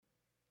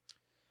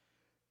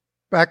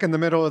Back in the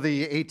middle of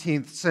the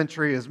 18th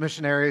century, as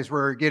missionaries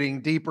were getting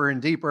deeper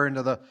and deeper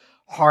into the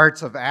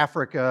hearts of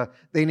Africa,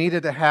 they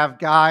needed to have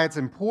guides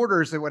and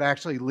porters that would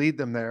actually lead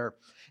them there.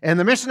 And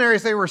the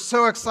missionaries, they were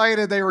so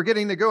excited. They were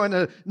getting to go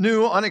into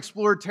new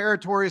unexplored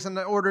territories in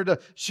order to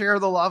share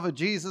the love of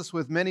Jesus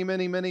with many,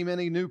 many, many,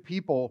 many new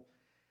people.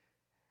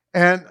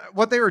 And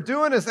what they were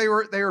doing is they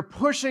were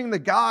pushing the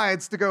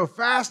guides to go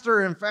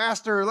faster and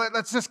faster.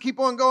 Let's just keep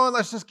on going.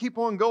 Let's just keep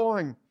on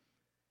going.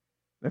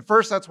 At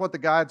first, that's what the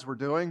guides were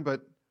doing,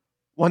 but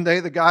one day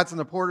the guides and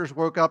the porters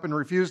woke up and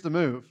refused to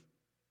move.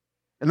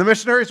 And the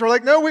missionaries were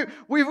like, no,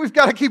 we've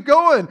got to keep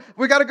going.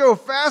 We've got to go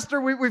faster.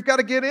 We've got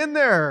to get in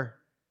there.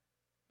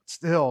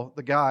 Still,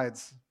 the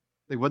guides,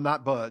 they would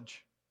not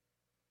budge.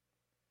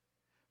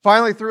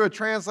 Finally, through a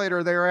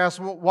translator, they were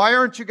asked, well, why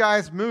aren't you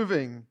guys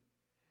moving?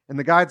 And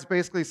the guides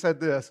basically said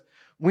this: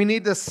 we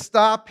need to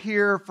stop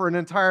here for an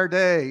entire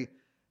day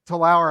to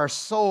allow our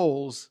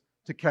souls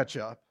to catch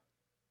up.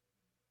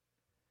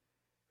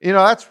 You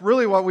know, that's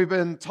really what we've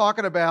been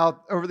talking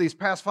about over these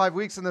past 5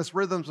 weeks in this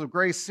Rhythms of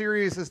Grace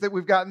series, is that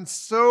we've gotten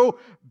so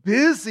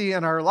busy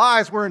in our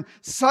lives. We're in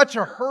such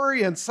a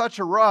hurry and such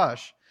a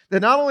rush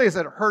that not only is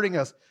it hurting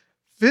us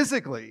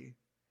physically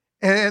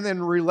and then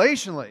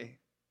relationally,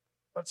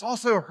 but it's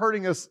also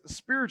hurting us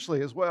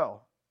spiritually as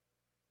well.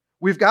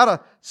 We've got to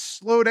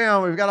slow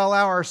down. We've got to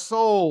allow our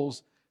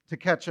souls to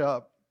catch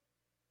up.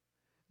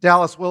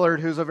 Dallas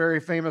Willard, who's a very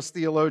famous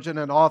theologian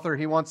and author,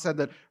 he once said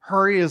that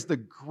hurry is the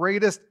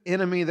greatest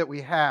enemy that we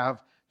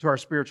have to our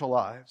spiritual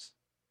lives.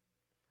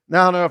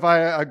 Now, I don't know if I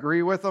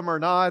agree with him or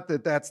not,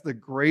 that that's the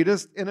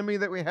greatest enemy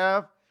that we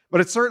have,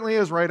 but it certainly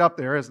is right up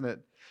there, isn't it?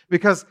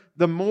 Because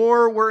the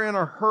more we're in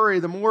a hurry,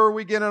 the more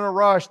we get in a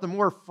rush, the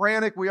more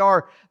frantic we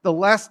are, the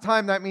less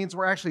time that means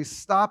we're actually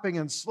stopping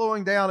and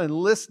slowing down and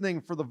listening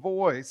for the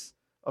voice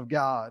of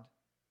God.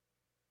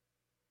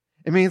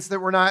 It means that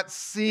we're not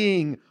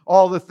seeing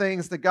all the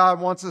things that God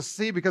wants us to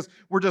see because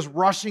we're just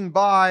rushing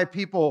by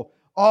people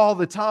all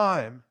the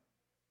time.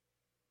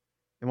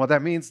 And what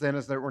that means then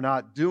is that we're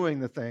not doing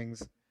the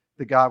things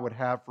that God would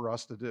have for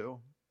us to do.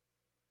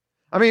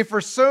 I mean, for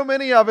so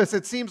many of us,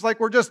 it seems like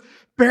we're just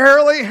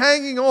barely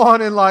hanging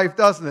on in life,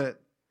 doesn't it?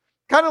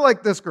 Kind of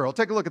like this girl.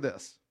 Take a look at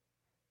this.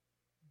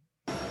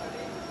 I'm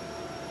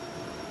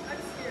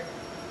scared.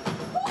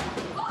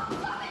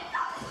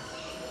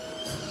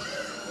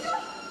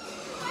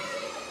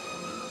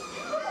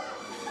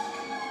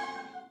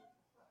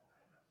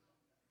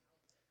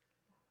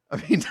 I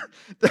mean,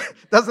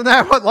 doesn't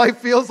that what life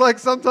feels like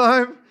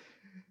sometimes?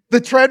 The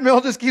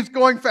treadmill just keeps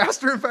going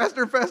faster and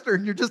faster and faster,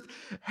 and you're just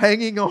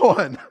hanging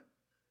on.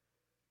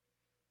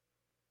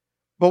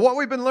 But what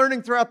we've been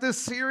learning throughout this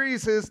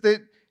series is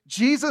that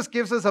Jesus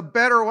gives us a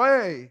better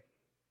way.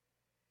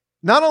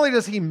 Not only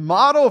does he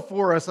model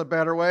for us a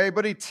better way,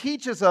 but he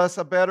teaches us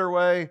a better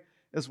way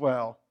as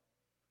well.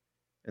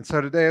 And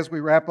so today, as we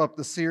wrap up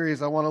the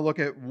series, I want to look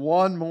at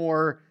one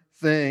more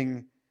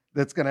thing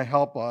that's going to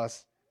help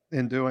us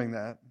in doing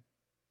that.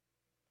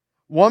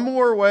 One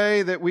more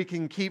way that we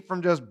can keep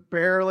from just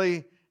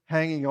barely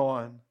hanging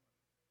on.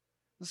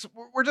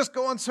 We're just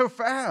going so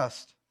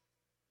fast.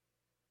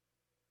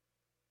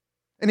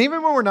 And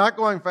even when we're not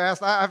going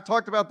fast, I've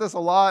talked about this a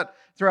lot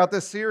throughout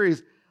this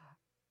series.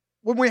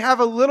 When we have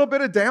a little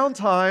bit of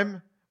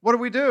downtime, what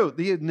do?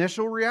 The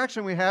initial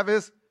reaction we have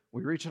is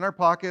we reach in our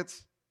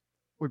pockets,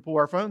 we pull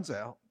our phones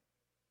out.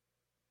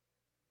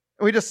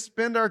 And we just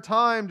spend our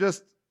time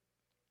just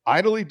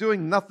idly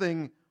doing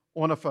nothing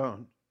on a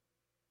phone.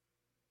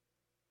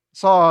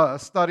 Saw a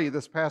study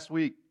this past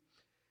week.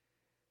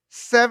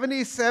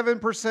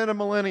 77% of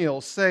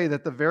millennials say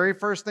that the very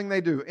first thing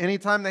they do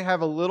anytime they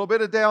have a little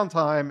bit of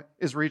downtime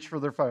is reach for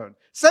their phone.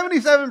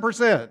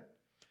 77%.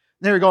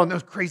 They're going,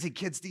 those crazy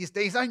kids these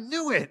days, I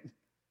knew it.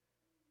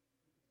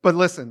 But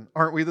listen,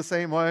 aren't we the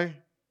same way?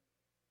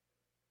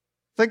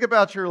 Think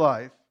about your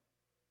life.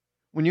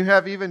 When you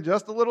have even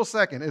just a little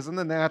second, isn't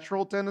the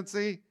natural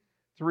tendency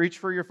to reach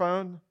for your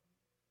phone?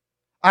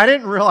 I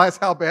didn't realize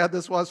how bad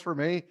this was for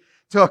me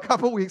till a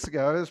couple weeks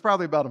ago. It was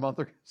probably about a month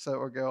or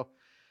so ago.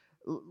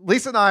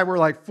 Lisa and I were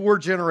like 4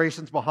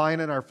 generations behind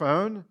in our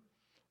phone,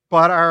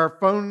 but our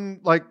phone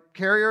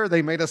carrier,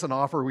 they made us an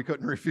offer we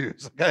couldn't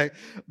refuse. Okay,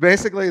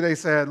 basically they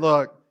said,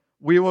 "Look,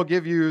 we will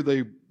give you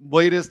the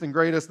latest and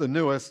greatest, the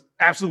newest,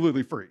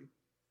 absolutely free."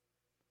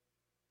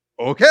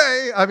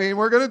 Okay, I mean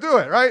we're going to do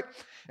it, right?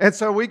 And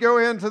so we go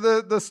into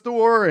the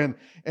store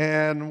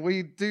and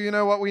we do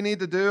what we need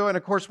to do. And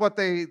of course, what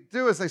they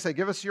do is they say,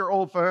 give us your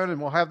old phone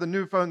and we'll have the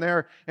new phone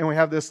there. And we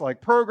have this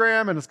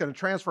program and it's going to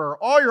transfer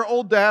all your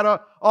old data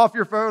off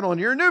your phone on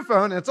your new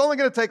phone. And it's only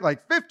going to take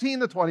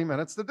 15 to 20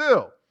 minutes to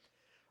do.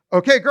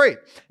 Okay, great.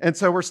 And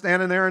so we're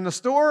standing there in the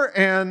store.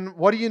 And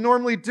what do you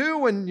normally do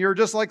when you're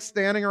just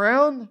standing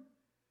around?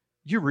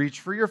 You reach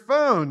for your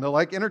phone to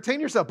entertain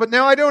yourself. But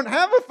now I don't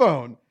have a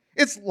phone.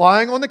 It's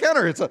lying on the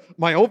counter. It's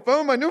my old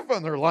phone, my new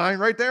phone. They're lying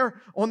right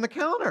there on the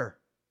counter.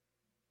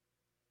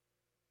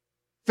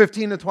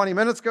 15 to 20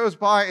 minutes goes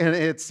by, and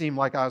it seemed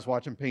like I was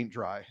watching paint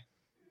dry.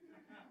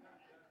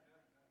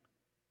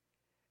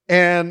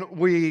 And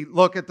we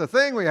look at the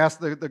thing, we ask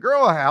the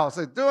girl, how's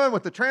it doing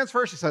with the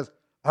transfer? She says,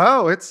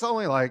 oh, it's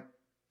only like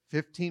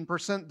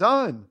 15%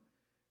 done.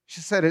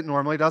 She said it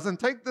normally doesn't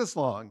take this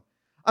long,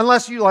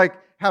 unless you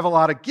have a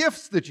lot of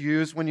GIFs that you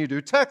use when you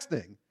do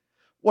texting.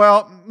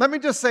 Well, let me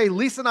just say,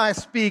 Lisa and I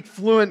speak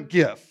fluent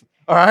GIF,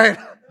 all right?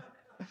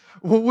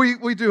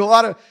 we do a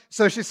lot of,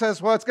 so she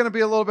says, well, it's going to be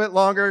a little bit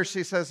longer.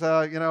 She says,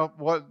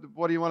 what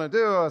do you want to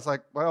do? I was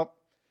like, well,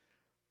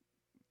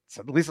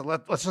 said Lisa,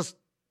 let's just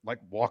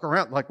walk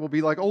around, we'll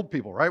be like old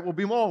people, right? We'll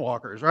be mall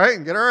walkers, right?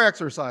 And get our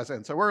exercise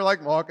in. So we're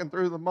walking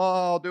through the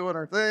mall, doing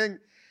our thing.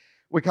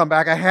 We come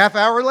back a half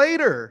hour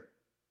later.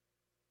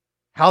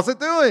 How's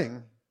it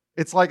doing?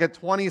 It's at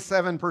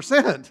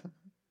 27%.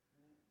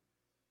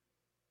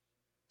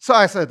 So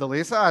I said to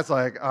Lisa, I was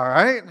like, all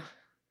right,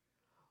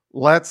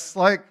 let's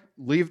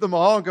leave the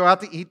mall and go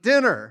out to eat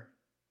dinner.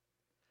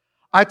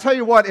 I tell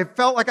you what, it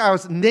felt like I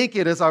was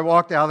naked as I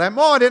walked out of that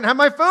mall. I didn't have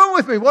my phone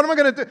with me. What am I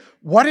going to do?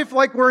 What if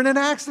we're in an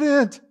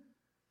accident?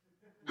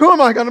 Who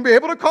am I going to be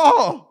able to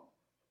call?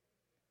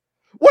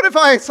 What if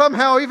I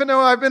somehow, even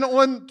though I've been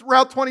on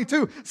Route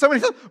 22,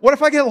 somebody says, what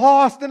if I get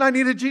lost and I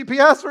need a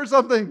GPS or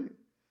something?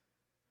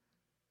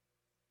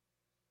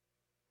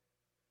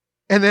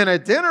 And then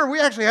at dinner, we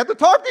actually had to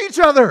talk to each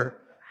other.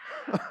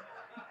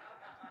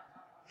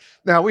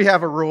 Now, we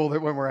have a rule that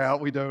when we're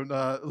out, we don't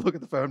look at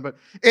the phone, but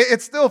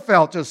it still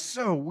felt just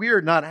so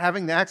weird not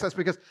having the access,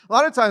 because a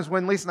lot of times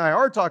when Lisa and I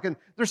are talking,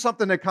 there's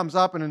something that comes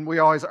up, and we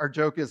always, our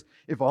joke is,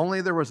 if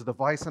only there was a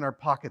device in our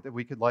pocket that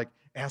we could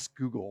ask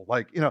Google,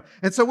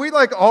 and so we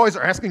always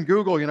are asking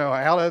Google,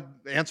 how to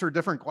answer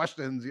different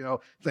questions,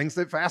 things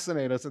that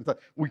fascinate us, and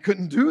we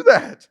couldn't do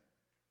that.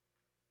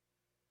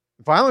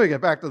 Finally, we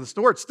get back to the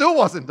store. It still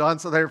wasn't done,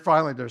 so they were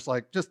finally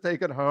just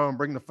take it home,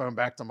 bring the phone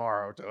back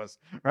tomorrow to us,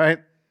 right?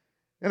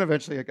 And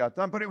eventually it got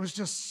done, but it was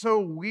just so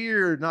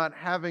weird not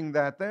having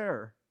that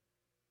there.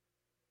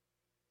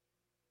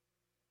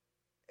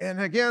 And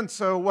again,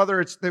 so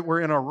whether it's that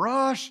we're in a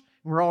rush,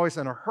 we're always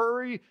in a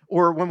hurry,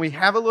 or when we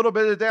have a little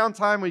bit of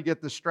downtime, we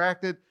get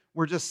distracted,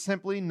 we're just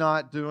simply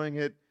not doing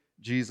it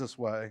Jesus'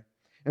 way.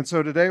 And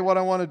so today what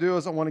I want to do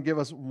is I want to give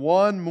us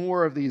one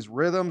more of these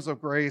rhythms of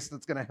grace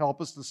that's going to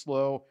help us to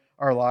slow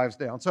our lives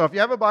down. So if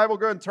you have a Bible,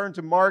 go ahead and turn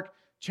to Mark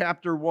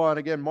chapter 1.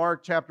 Again,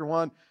 Mark chapter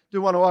 1. Do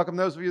want to welcome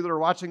those of you that are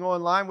watching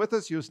online with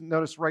us. You'll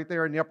notice right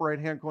there in the upper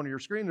right-hand corner of your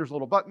screen, there's a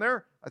little button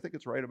there. I think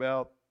it's right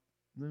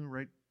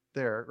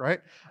there, right?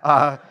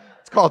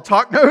 It's called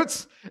Talk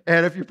Notes.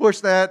 And if you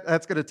push that,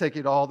 that's going to take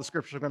you to all the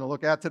scriptures we're going to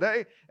look at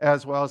today,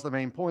 as well as the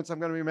main points I'm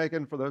going to be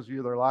making for those of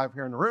you that are live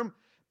here in the room.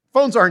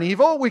 Phones aren't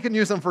evil. We can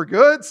use them for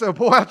good. So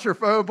pull out your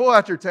phone, pull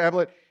out your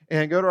tablet,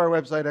 and go to our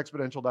website,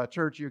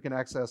 exponential.church. You can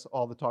access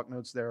all the Talk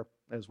Notes there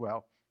as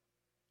well.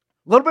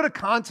 A little bit of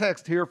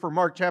context here for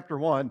Mark chapter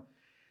 1.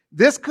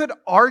 This could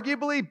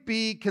arguably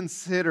be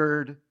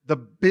considered the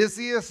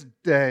busiest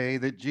day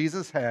that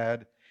Jesus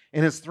had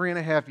in his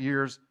 3.5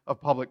 years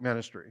of public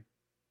ministry.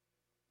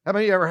 How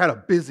many of you ever had a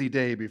busy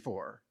day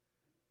before?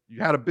 You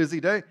had a busy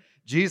day?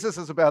 Jesus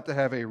is about to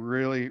have a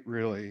really,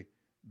 really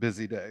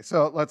busy day.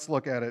 So let's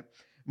look at it.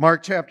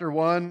 Mark chapter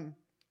 1,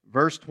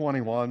 verse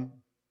 21,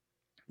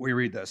 we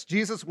read this.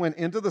 Jesus went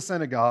into the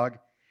synagogue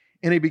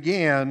and he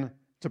began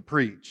to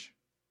preach.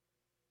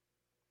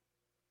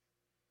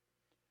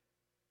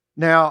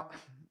 Now,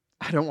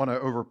 I don't want to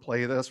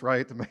overplay this,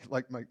 right, to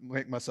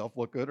make myself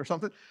look good or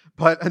something,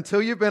 but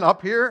until you've been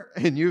up here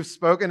and you've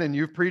spoken and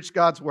you've preached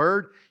God's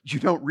word, you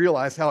don't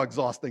realize how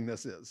exhausting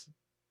this is.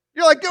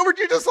 You're like, Gilbert,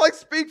 you just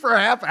speak for a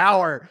half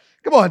hour.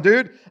 Come on,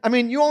 dude. I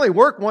mean, you only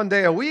work one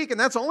day a week, and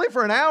that's only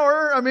for an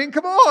hour. I mean,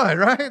 come on,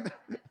 right?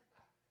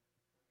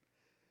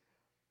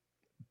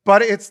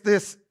 But it's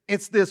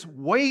this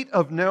weight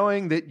of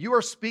knowing that you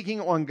are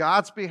speaking on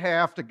God's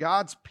behalf to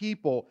God's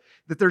people,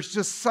 that there's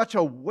just such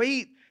a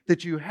weight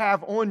that you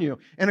have on you.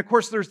 And of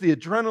course, there's the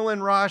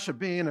adrenaline rush of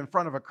being in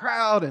front of a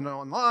crowd and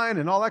online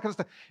and all that kind of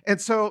stuff. And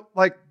so,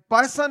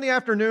 by Sunday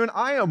afternoon,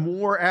 I am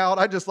wore out.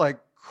 I just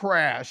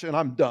crash and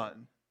I'm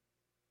done.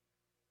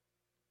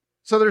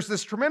 So there's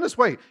this tremendous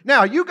weight.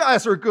 Now, you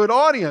guys are a good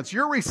audience.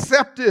 You're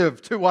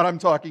receptive to what I'm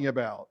talking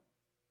about.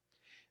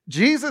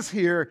 Jesus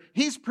here,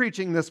 he's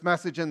preaching this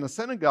message in the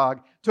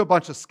synagogue to a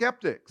bunch of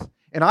skeptics.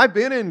 And I've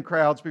been in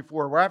crowds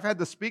before where I've had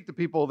to speak to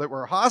people that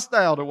were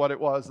hostile to what it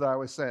was that I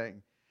was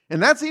saying.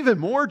 And that's even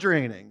more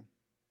draining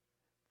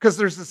because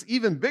there's this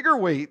even bigger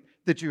weight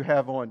that you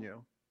have on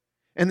you.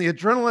 And the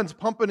adrenaline's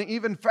pumping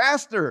even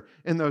faster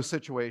in those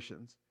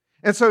situations.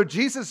 And so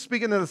Jesus is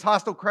speaking to this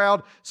hostile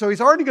crowd, so he's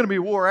already going to be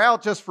wore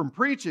out just from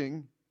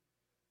preaching.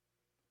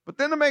 But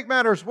then to make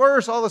matters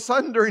worse, all of a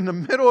sudden during the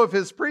middle of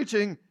his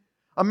preaching,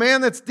 a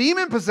man that's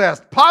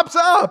demon-possessed pops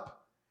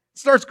up,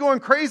 starts going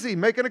crazy,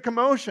 making a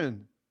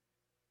commotion.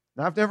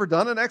 Now, I've never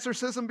done an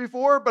exorcism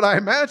before, but I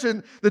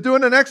imagine that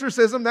doing an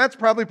exorcism, that's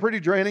probably pretty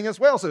draining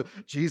as well. So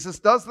Jesus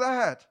does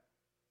that.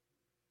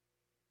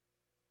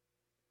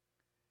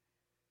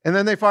 And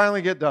then they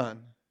finally get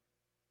done.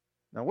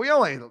 Now,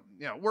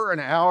 we're an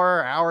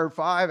hour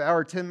 5,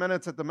 hour 10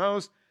 minutes at the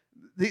most.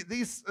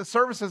 these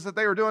services that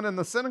they were doing in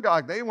the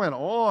synagogue, they went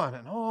on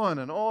and on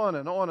and on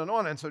and on and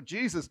on. And so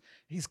Jesus,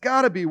 he's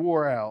got to be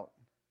wore out.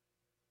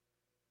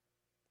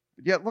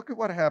 But yet, look at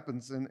what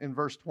happens in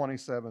verse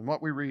 27,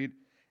 what we read.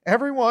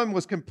 Everyone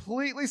was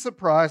completely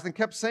surprised and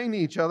kept saying to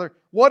each other,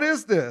 "What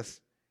is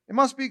this? It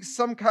must be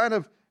some kind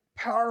of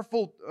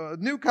powerful,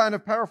 new kind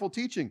of powerful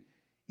teaching.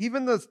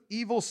 Even the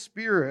evil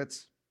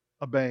spirits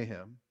obey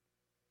him."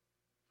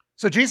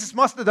 So Jesus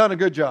must have done a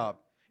good job.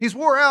 He's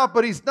wore out,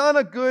 but he's done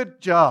a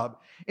good job.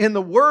 And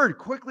the word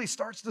quickly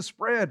starts to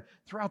spread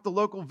throughout the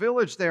local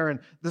village there and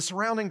the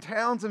surrounding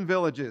towns and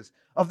villages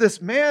of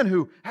this man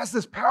who has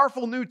this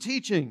powerful new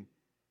teaching.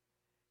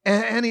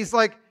 And he's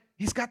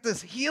got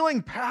this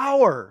healing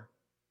power.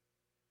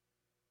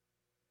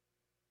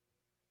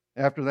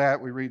 After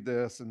that, we read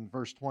this in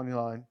verse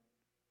 29.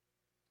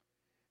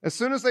 As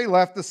soon as they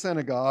left the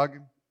synagogue,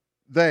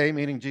 they,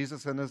 meaning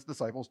Jesus and his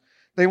disciples,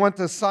 they went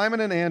to Simon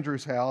and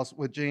Andrew's house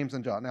with James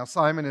and John. Now,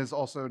 Simon is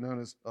also known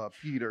as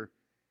Peter.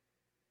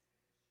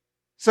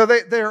 So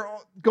they're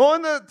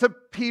going to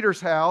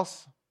Peter's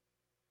house,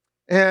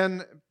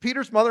 and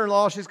Peter's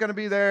mother-in-law, she's going to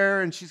be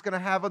there, and she's going to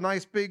have a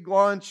nice big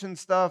lunch and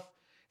stuff.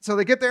 So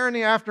they get there in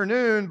the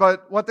afternoon,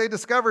 but what they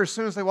discover as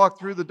soon as they walk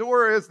through the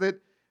door is that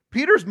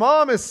Peter's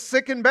mom is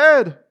sick in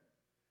bed.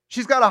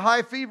 She's got a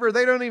high fever.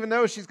 They don't even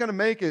know she's going to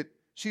make it.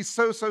 She's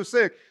so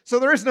sick. So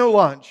there is no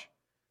lunch.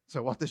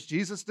 So what does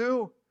Jesus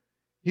do?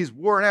 He's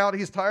worn out,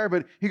 he's tired,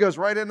 but he goes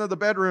right into the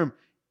bedroom.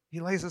 He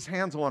lays his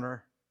hands on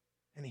her,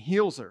 and he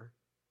heals her.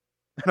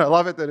 And I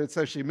love it that it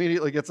says she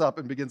immediately gets up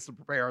and begins to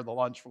prepare the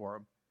lunch for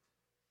him.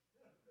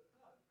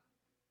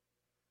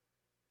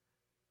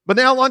 But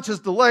now lunch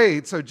is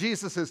delayed, so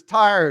Jesus is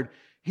tired,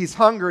 he's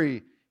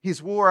hungry,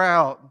 he's wore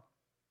out.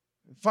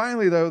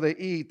 Finally, though, they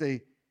eat,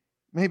 they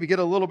maybe get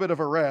a little bit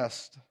of a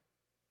rest.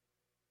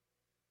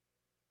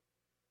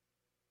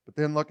 But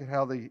then look at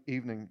how the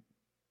evening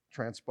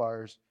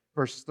transpires.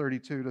 Verses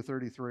 32 to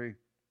 33.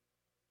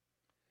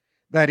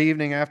 That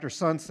evening after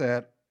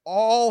sunset,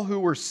 all who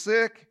were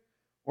sick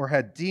or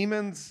had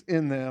demons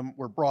in them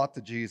were brought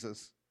to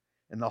Jesus,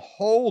 and the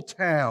whole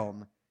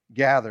town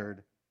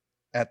gathered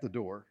at the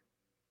door.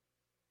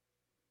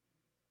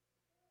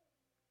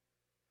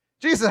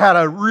 Jesus had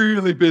a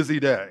really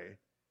busy day,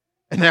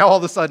 and now all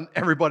of a sudden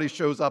everybody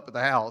shows up at the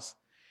house,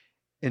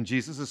 and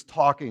Jesus is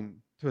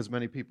talking to as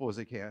many people as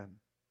he can.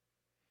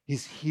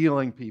 He's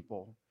healing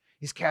people.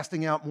 He's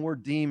casting out more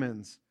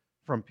demons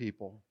from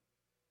people.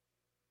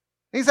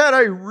 He's had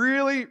a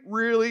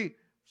really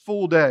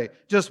full day.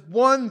 Just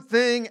one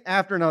thing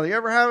after another. You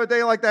ever have a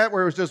day like that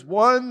where it was just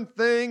one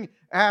thing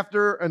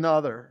after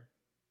another?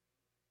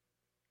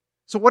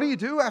 So what do you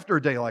do after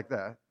a day like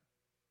that?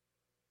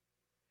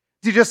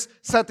 Do you just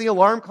set the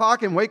alarm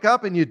clock and wake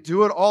up and you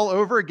do it all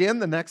over again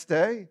the next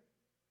day?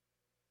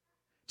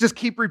 Just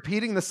keep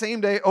repeating the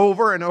same day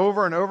over and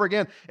over and over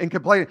again and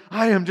complaining,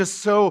 I am just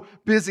so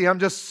busy. I'm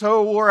just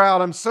so wore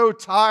out. I'm so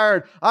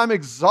tired. I'm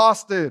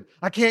exhausted.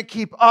 I can't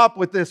keep up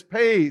with this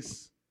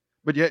pace.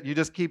 But yet you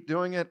just keep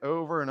doing it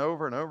over and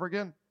over and over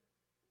again?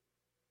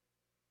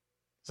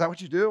 Is that what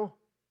you do?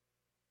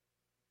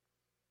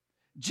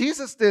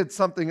 Jesus did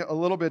something a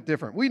little bit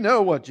different. We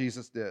know what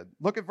Jesus did.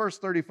 Look at verse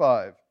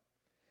 35.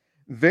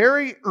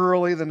 Very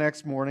early the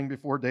next morning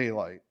before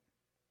daylight,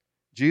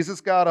 Jesus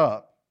got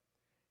up.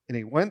 And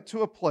he went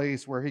to a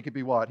place where he could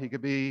be what? He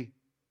could be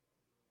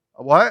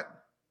a what?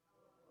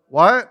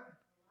 What?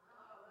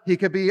 He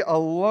could be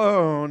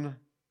alone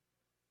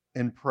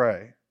and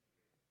pray.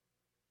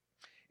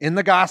 In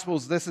the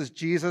Gospels, this is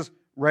Jesus'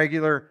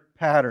 regular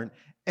pattern.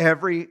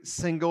 Every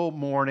single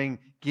morning,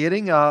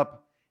 getting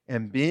up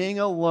and being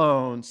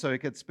alone so he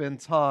could spend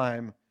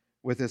time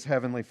with his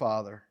heavenly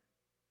Father.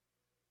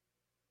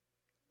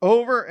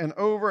 Over and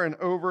over and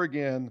over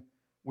again,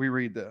 we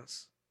read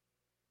this.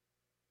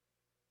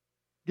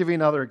 Give you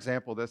another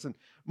example of this. In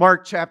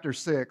Mark chapter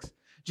 6,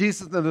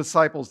 Jesus and the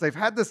disciples, they've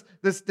had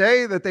this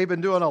day that they've been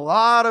doing a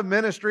lot of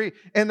ministry,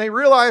 and they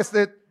realize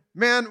that,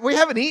 man, we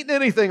haven't eaten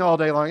anything all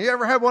day long. You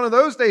ever had one of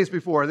those days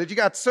before that you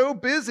got so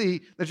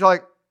busy that you're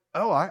like,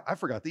 oh, I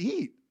forgot to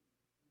eat?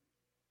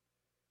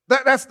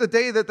 That's the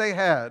day that they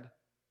had.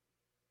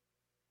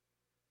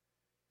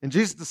 And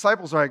Jesus'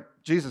 disciples are like,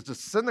 Jesus,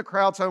 just send the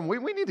crowds home. We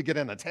need to get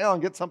into town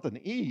and get something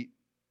to eat.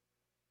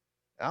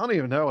 I don't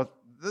even know if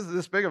this is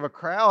this big of a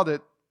crowd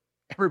that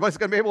everybody's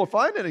going to be able to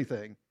find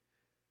anything.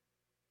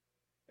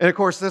 And of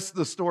course, this is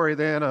the story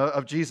then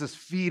of Jesus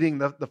feeding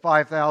the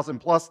 5,000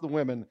 plus the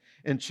women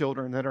and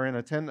children that are in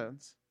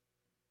attendance.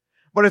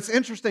 But it's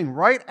interesting,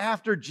 right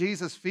after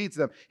Jesus feeds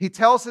them, he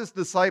tells his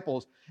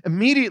disciples,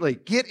 immediately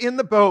get in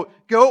the boat,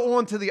 go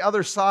on to the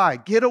other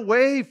side, get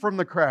away from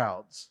the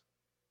crowds.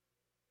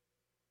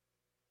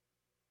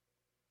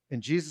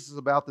 And Jesus is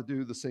about to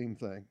do the same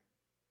thing.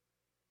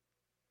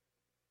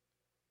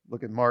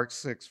 Look at Mark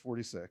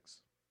 6:46.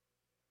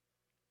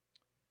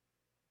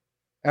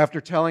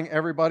 After telling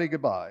everybody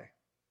goodbye,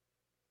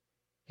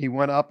 he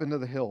went up into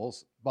the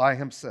hills by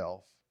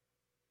himself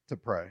to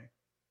pray.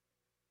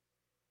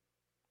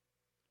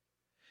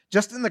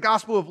 Just in the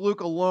Gospel of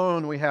Luke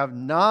alone, we have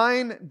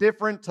 9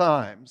 different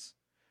times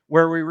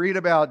where we read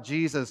about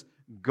Jesus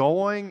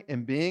going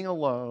and being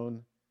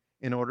alone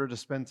in order to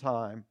spend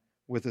time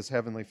with his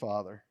heavenly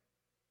Father.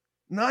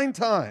 9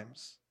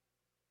 times.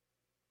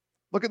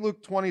 Look at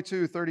Luke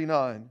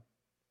 22:39.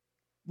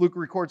 Luke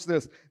records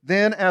this.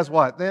 Then as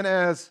what? Then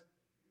as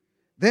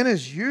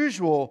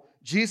usual,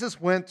 Jesus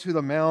went to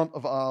the Mount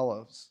of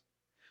Olives.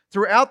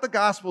 Throughout the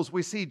Gospels,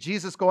 we see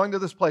Jesus going to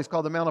this place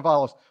called the Mount of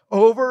Olives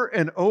over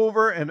and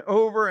over and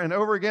over and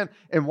over again.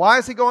 And why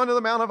is he going to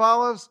the Mount of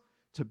Olives?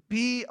 To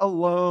be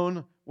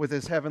alone with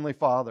his heavenly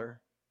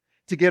Father.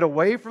 To get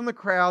away from the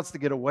crowds, to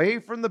get away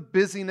from the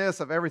busyness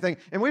of everything.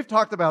 And we've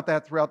talked about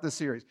that throughout this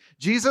series.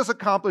 Jesus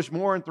accomplished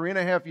more in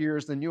 3.5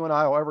 years than you and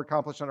I will ever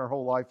accomplish in our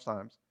whole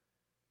lifetimes.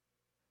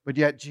 But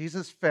yet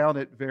Jesus found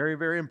it very,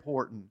 very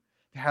important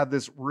to have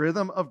this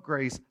rhythm of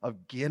grace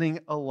of getting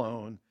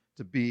alone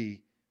to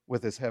be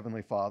with his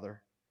heavenly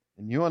Father.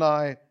 And you and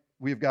I,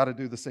 we've got to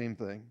do the same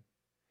thing.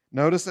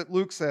 Notice that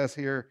Luke says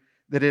here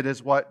that it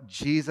is what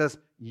Jesus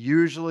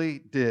usually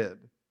did.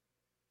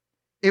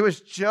 It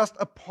was just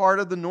a part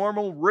of the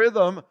normal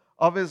rhythm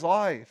of his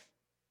life.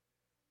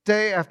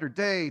 Day after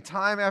day,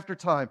 time after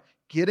time,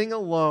 getting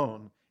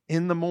alone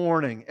in the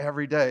morning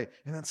every day.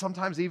 And then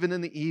sometimes even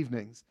in the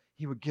evenings,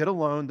 he would get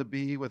alone to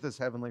be with his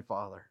heavenly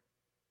Father.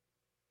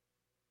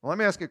 Well, let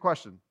me ask you a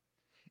question.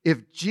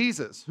 If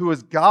Jesus, who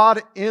is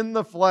God in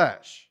the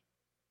flesh,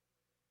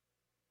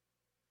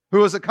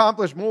 who has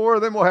accomplished more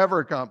than we'll ever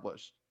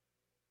accomplish,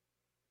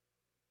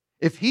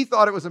 if he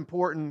thought it was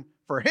important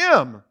for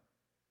him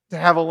to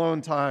have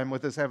alone time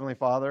with his heavenly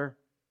Father,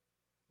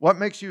 what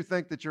makes you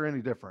think that you're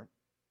any different?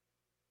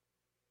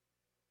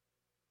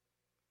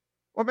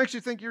 What makes you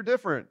think you're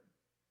different?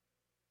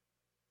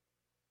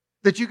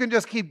 That you can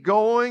just keep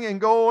going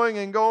and going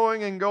and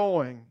going and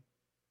going.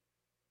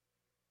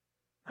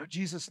 Now,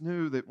 Jesus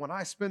knew that when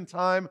I spend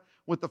time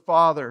with the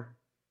Father,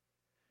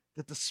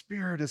 that the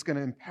Spirit is going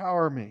to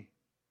empower me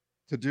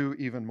to do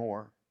even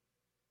more.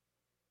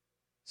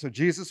 So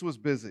Jesus was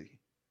busy,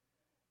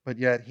 but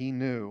yet he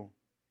knew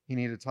he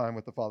needed time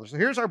with the Father. So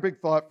here's our big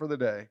thought for the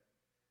day.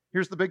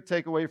 Here's the big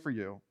takeaway for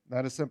you.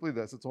 That is simply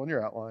this. It's on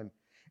your outline.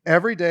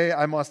 Every day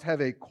I must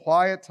have a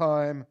quiet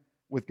time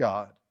with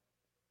God.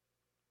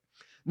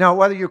 Now,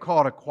 whether you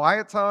call it a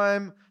quiet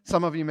time,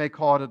 some of you may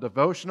call it a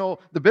devotional,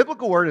 the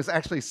biblical word is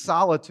actually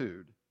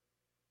solitude.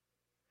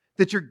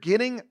 That you're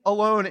getting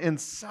alone in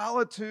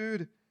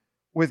solitude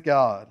with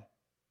God.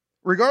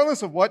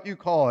 Regardless of what you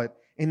call it,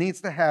 it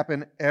needs to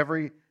happen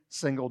every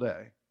single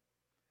day.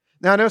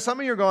 Now, I know some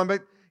of you are going,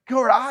 but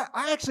Gord, I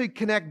actually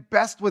connect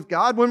best with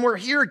God when we're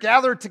here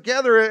gathered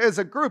together as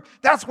a group.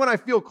 That's when I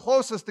feel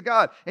closest to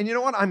God. And you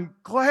know what? I'm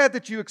glad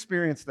that you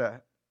experienced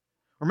that.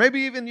 Or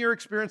maybe even you're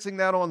experiencing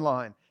that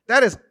online.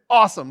 That is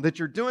awesome that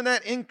you're doing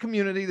that in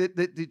community,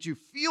 that you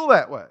feel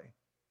that way.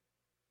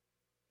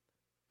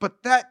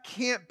 But that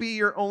can't be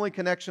your only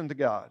connection to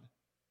God.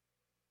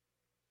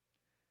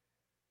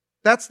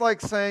 That's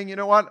like saying, you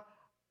know what?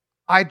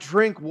 I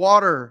drink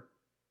water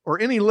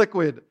or any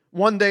liquid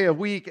one day a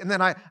week, and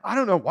then I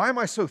don't know, why am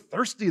I so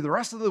thirsty the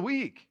rest of the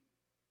week?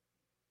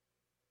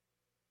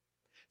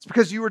 It's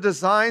because you were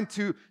designed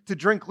to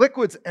drink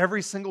liquids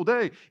every single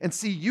day. And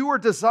see, you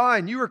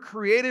were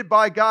created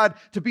by God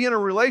to be in a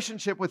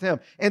relationship with Him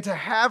and to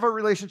have a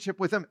relationship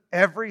with Him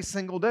every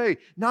single day,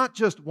 not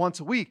just once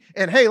a week.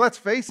 And hey, let's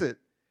face it,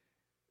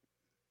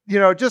 you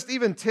know, just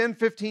even 10,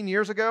 15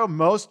 years ago,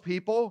 most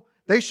people,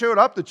 they showed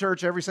up to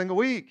church every single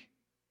week.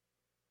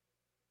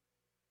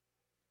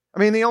 I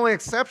mean, the only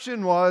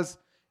exception was,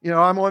 you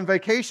know, I'm on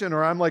vacation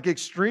or I'm like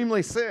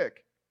extremely sick.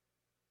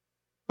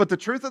 But the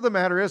truth of the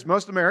matter is,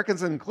 most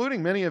Americans,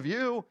 including many of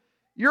you,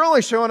 you're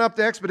only showing up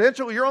to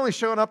Exponential, you're only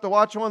showing up to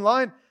watch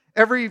online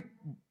every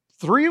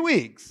 3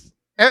 weeks,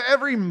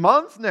 every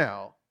month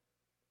now.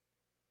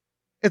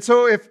 And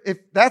so if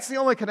that's the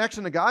only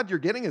connection to God you're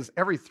getting is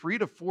every 3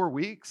 to 4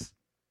 weeks,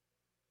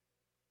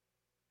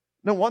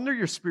 no wonder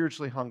you're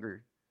spiritually hungry.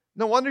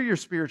 No wonder you're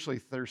spiritually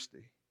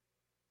thirsty.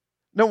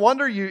 No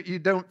wonder you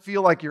don't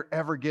feel like you're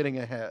ever getting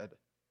ahead.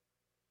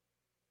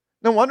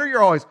 No wonder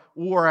you're always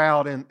wore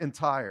out and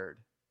tired.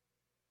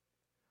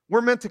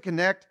 We're meant to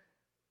connect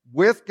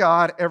with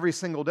God every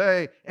single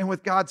day and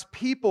with God's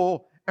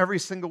people every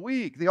single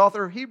week. The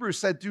author of Hebrews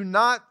said, do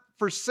not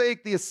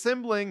forsake the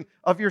assembling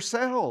of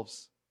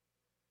yourselves.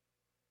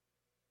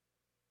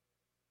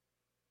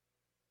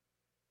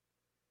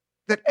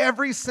 That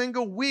every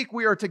single week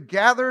we are to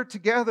gather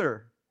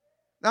together.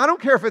 Now, I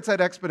don't care if it's at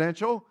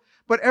Exponential,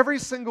 but every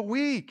single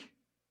week.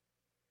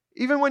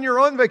 Even when you're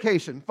on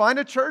vacation, find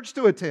a church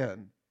to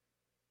attend.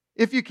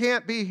 If you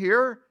can't be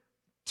here,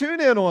 tune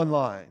in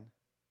online.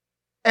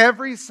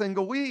 Every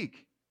single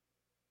week.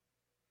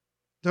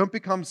 Don't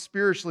become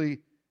spiritually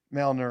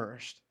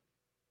malnourished.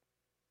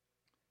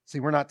 See,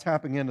 we're not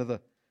tapping into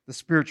the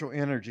spiritual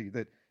energy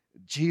that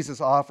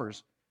Jesus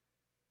offers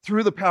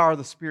through the power of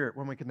the Spirit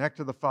when we connect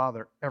to the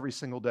Father every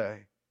single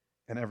day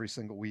and every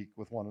single week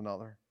with one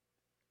another.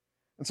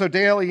 And so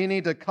daily, you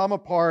need to come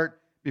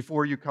apart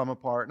before you come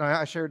apart. And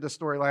I shared this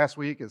story last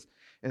week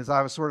as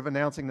I was sort of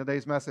announcing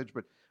today's message,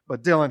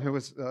 but Dylan, who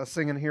was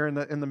singing here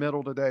in the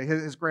middle today,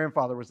 his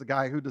grandfather was the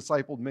guy who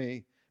discipled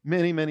me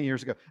many, many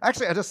years ago.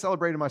 Actually, I just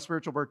celebrated my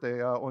spiritual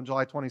birthday on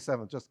July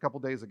 27th, just a couple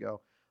days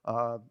ago.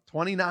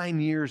 29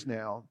 years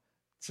now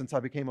since I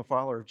became a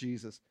follower of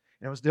Jesus.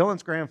 And it was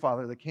Dylan's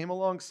grandfather that came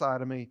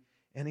alongside of me,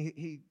 and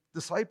he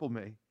discipled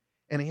me.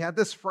 And he had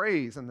this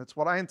phrase, and that's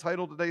what I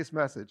entitled today's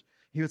message.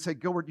 He would say,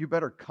 Gilbert, you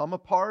better come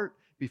apart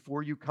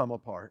before you come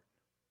apart.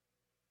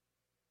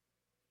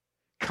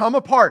 Come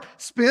apart.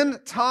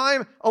 Spend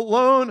time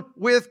alone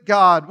with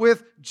God,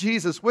 with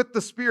Jesus, with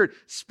the Spirit.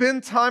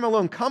 Spend time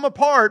alone. Come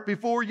apart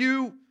before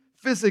you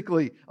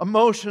physically,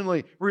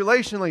 emotionally,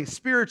 relationally,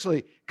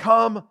 spiritually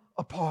come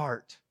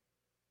apart.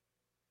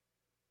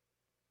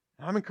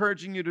 I'm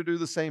encouraging you to do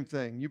the same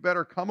thing. You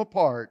better come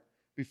apart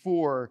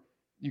before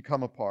you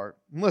come apart.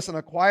 And listen,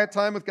 a quiet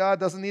time with God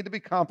doesn't need to be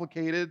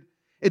complicated.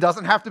 It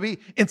doesn't have to be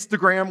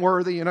Instagram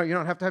worthy. You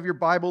don't have to have your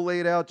Bible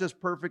laid out just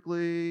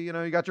perfectly.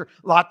 You got your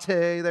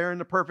latte there in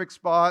the perfect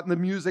spot and the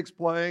music's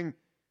playing.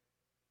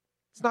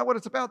 It's not what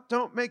it's about.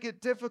 Don't make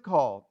it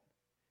difficult.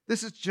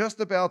 This is just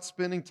about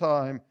spending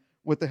time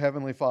with the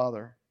Heavenly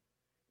Father.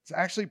 It's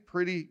actually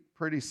pretty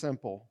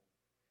simple.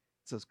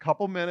 It's a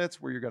couple minutes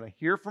where you're going to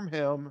hear from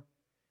Him.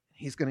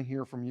 He's going to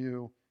hear from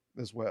you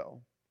as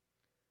well.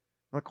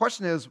 And the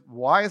question is,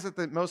 why is it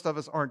that most of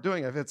us aren't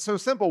doing it? If it's so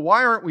simple,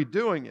 why aren't we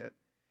doing it?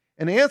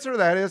 And the answer to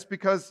that is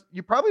because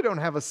you probably don't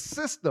have a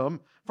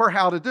system for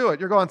how to do it.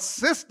 You're going,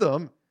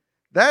 system?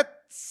 That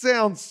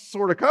sounds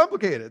sort of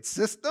complicated.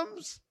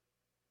 Systems?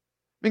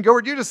 I mean,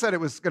 Gilbert, you just said it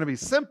was going to be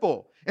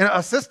simple. And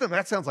a system,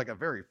 that sounds like a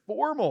very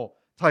formal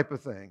type of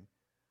thing.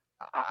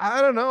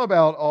 I don't know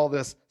about all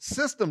this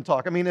system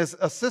talk. I mean, is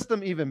a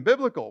system even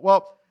biblical?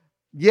 Well,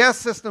 yes,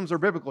 systems are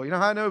biblical. You know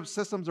how I know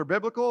systems are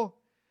biblical?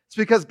 It's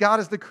because God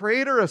is the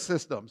creator of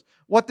systems.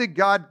 What did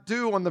God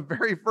do on the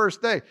very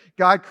first day?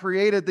 God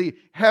created the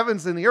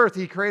heavens and the earth.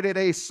 He created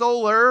a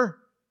solar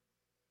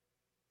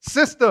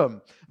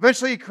system.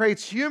 Eventually, He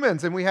creates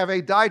humans, and we have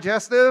a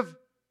digestive,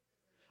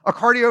 a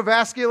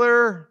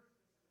cardiovascular,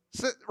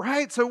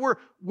 right? So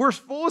we're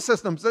full of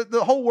systems.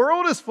 The whole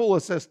world is full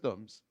of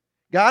systems.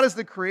 God is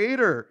the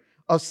creator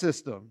of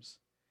systems.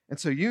 And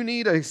so you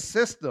need a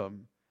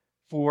system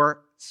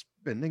for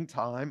spending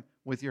time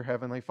with your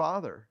Heavenly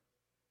Father.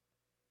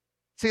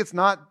 See, it's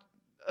not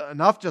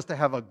enough just to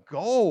have a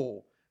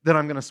goal that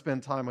I'm going to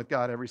spend time with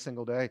God every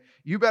single day.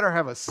 You better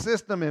have a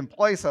system in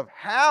place of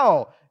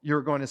how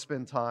you're going to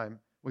spend time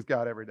with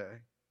God every day.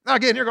 Now,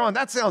 again, you're going,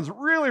 that sounds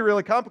really,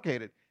 really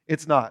complicated.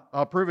 It's not.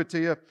 I'll prove it to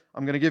you.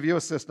 I'm going to give you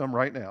a system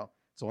right now.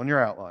 It's on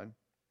your outline.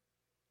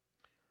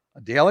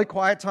 A daily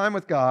quiet time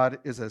with God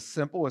is as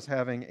simple as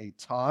having a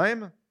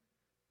time,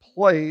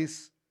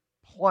 place,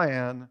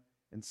 plan,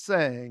 and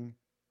saying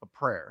a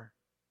prayer.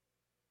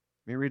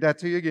 Let me read that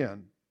to you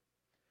again.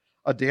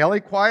 A daily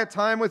quiet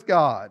time with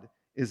God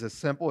is as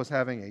simple as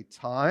having a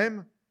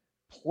time,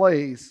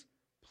 place,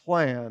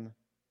 plan,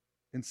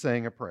 and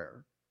saying a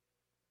prayer.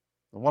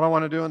 And what I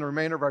want to do in the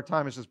remainder of our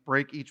time is just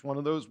break each one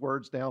of those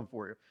words down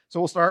for you. So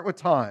we'll start with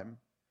time.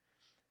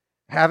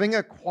 Having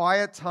a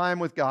quiet time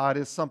with God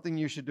is something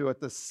you should do at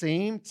the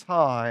same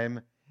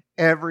time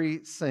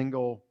every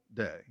single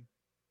day.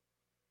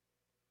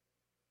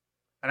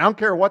 And I don't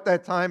care what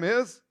that time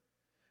is,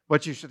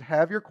 but you should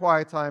have your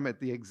quiet time at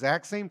the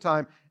exact same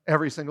time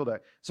every single day.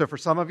 So for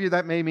some of you,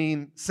 that may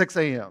mean 6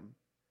 a.m.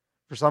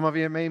 For some of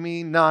you, it may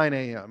mean 9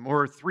 a.m.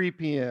 or 3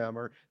 p.m.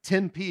 or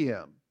 10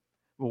 p.m.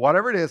 But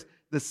whatever it is,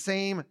 the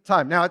same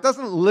time. Now, it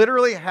doesn't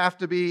literally have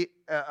to be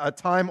a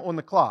time on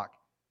the clock.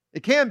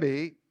 It can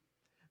be,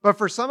 but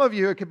for some of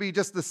you, it could be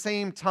just the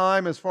same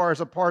time as far as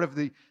a part of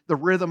the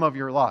rhythm of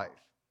your life.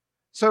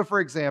 So for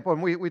example,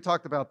 and we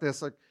talked about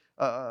this,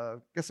 I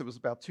guess it was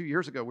about 2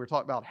 years ago, we were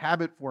talking about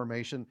habit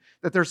formation,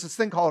 that there's this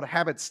thing called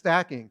habit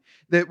stacking,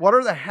 that what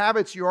are the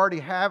habits you already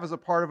have as a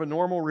part of a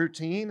normal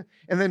routine,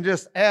 and then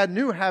just add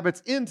new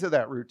habits into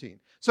that routine.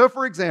 So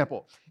for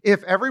example,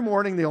 if every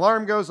morning the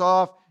alarm goes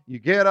off, you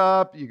get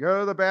up, you go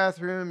to the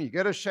bathroom, you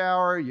get a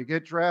shower, you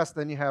get dressed,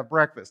 then you have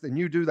breakfast, and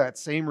you do that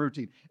same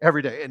routine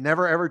every day. It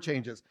never, ever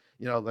changes.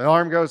 The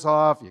alarm goes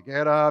off, you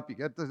get up, you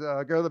get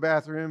to go to the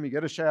bathroom, you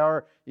get a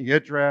shower, you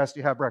get dressed,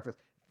 you have breakfast.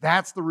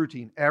 That's the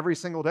routine every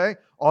single day.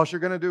 All you're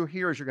going to do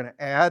here is you're going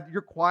to add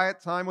your quiet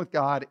time with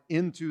God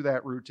into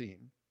that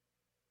routine.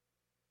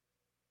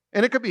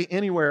 And it could be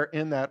anywhere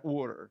in that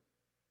order.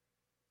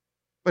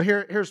 But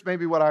here's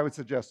maybe what I would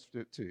suggest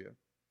to you.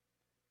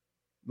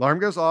 Alarm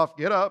goes off,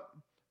 get up,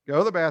 go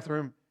to the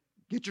bathroom,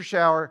 get your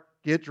shower,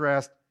 get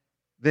dressed,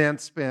 then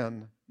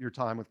spend your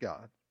time with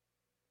God.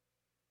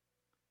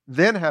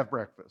 Then have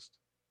breakfast.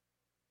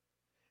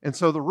 And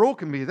so the rule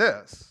can be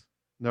this: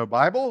 no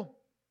Bible,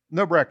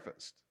 no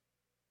breakfast.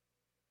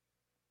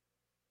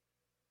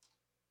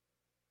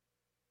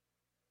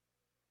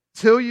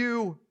 Till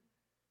you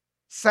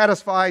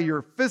satisfy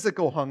your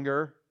physical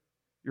hunger,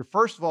 you're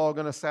first of all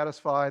going to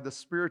satisfy the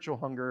spiritual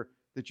hunger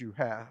that you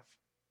have.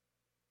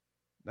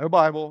 No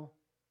Bible,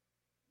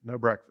 no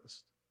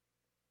breakfast.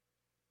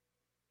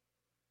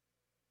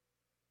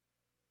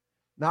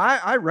 Now,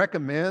 I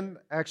recommend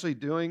actually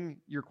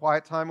doing your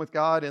quiet time with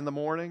God in the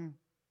morning.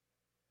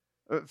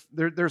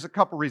 There's a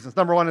couple reasons.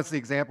 Number one, it's the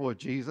example of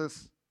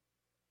Jesus.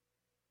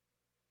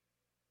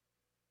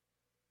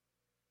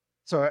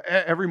 So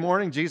every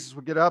morning, Jesus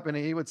would get up and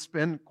he would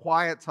spend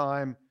quiet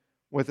time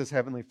with his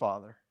heavenly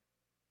Father.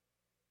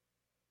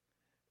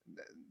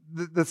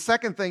 The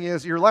second thing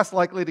is you're less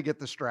likely to get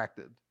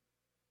distracted.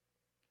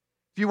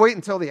 If you wait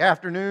until the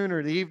afternoon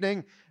or the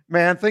evening,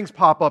 man, things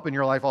pop up in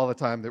your life all the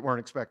time that weren't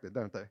expected,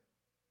 don't they?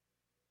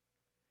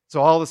 So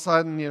all of a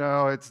sudden,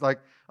 it's like,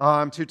 oh,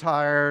 I'm too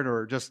tired,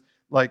 or just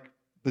like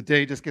the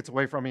day just gets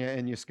away from you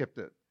and you skipped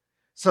it.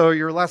 So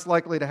you're less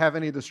likely to have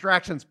any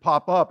distractions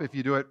pop up if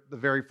you do it the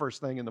very first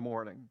thing in the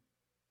morning.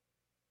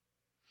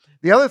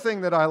 The other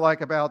thing that I like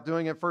about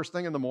doing it first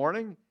thing in the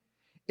morning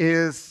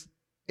is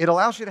it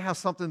allows you to have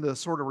something to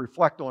sort of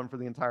reflect on for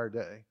the entire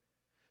day.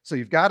 So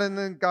you've got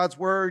in God's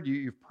Word,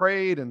 you've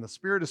prayed, and the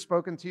Spirit has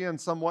spoken to you in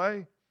some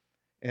way.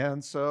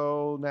 And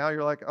so now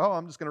you're like, oh,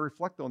 I'm just going to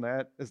reflect on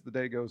that as the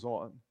day goes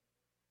on.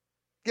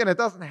 Again, it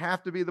doesn't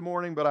have to be the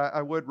morning, but I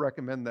would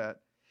recommend that.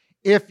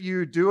 If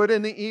you do it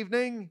in the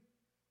evening,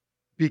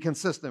 be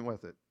consistent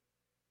with it.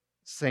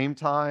 Same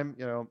time,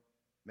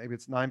 maybe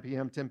it's 9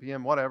 p.m., 10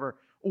 p.m., whatever,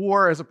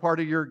 or as a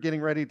part of your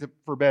getting ready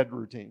for bed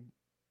routine.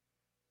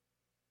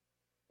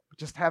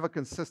 Just have a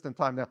consistent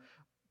time. Now,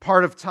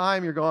 part of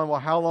time you're going, well,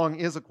 how long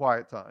is a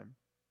quiet time?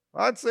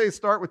 I'd say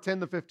start with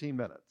 10 to 15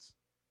 minutes.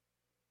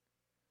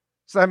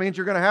 So that means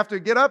you're going to have to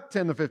get up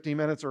 10 to 15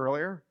 minutes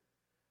earlier.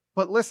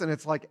 But listen,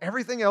 it's like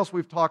everything else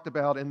we've talked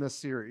about in this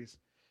series.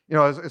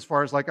 As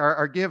far as like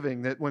our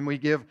giving, that when we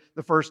give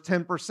the first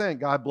 10%,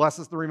 God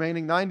blesses the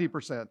remaining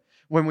 90%.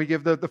 When we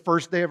give the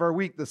first day of our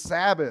week, the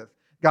Sabbath,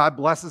 God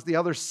blesses the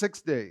other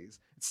 6 days.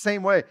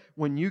 Same way,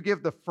 when you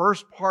give the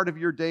first part of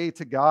your day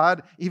to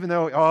God, even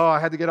though, I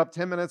had to get up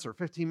 10 minutes or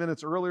 15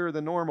 minutes earlier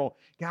than normal,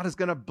 God is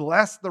going to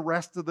bless the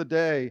rest of the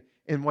day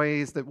in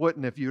ways that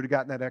wouldn't if you would have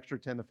gotten that extra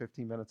 10 to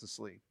 15 minutes of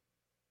sleep.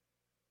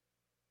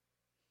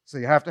 So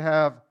you have to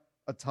have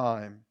a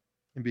time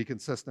and be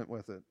consistent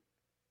with it.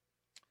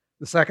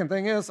 The second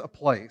thing is a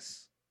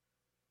place.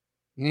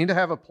 You need to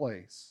have a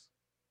place.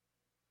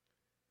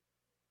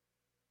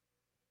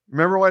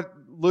 Remember what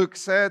Luke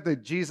said,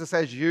 that Jesus,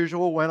 as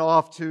usual, went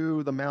off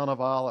to the Mount of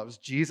Olives.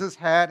 Jesus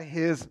had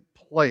his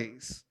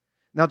place.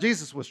 Now,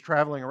 Jesus was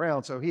traveling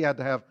around, so he had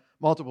to have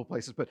multiple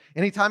places. But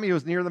anytime he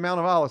was near the Mount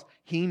of Olives,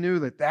 he knew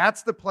that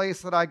that's the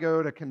place that I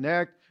go to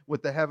connect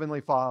with the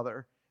Heavenly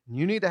Father. And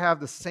you need to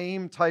have the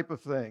same type of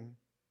thing.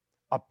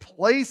 A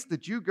place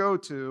that you go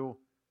to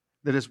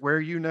that is where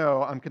you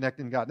know I'm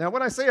connecting to God. Now,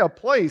 when I say a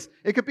place,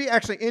 it could be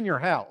actually in your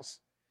house.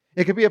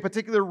 It could be a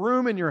particular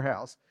room in your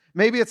house.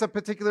 Maybe it's a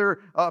particular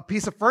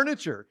piece of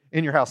furniture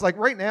in your house. Like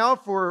right now,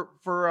 for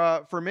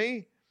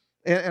me,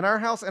 in our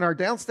house, in our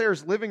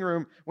downstairs living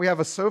room, we have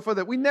a sofa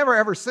that we never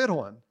ever sit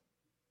on.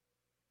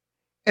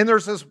 And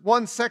there's this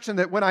one section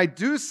that when I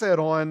do sit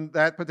on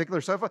that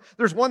particular sofa,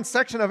 there's one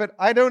section of it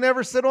I don't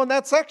ever sit on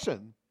that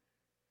section.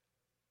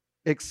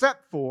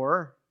 Except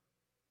for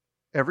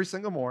every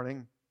single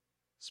morning,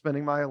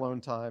 spending my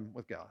alone time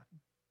with God.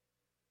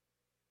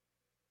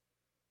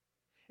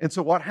 And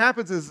so what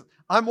happens is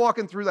I'm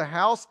walking through the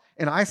house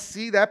and I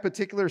see that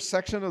particular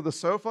section of the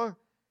sofa.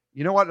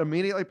 You know what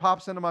immediately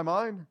pops into my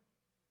mind?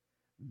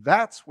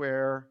 That's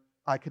where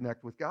I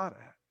connect with God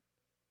at.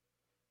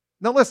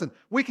 Now listen,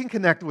 we can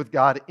connect with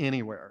God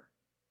anywhere.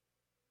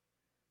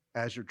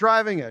 As you're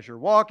driving, as you're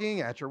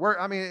walking, at your work,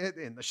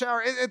 in the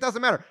shower, it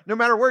doesn't matter. No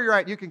matter where you're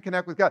at, you can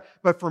connect with God.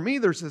 But for me,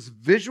 there's this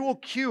visual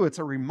cue. It's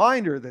a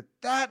reminder that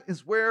that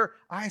is where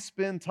I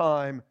spend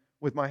time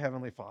with my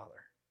Heavenly Father.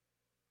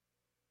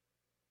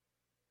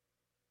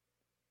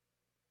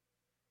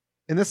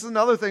 And this is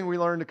another thing we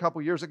learned a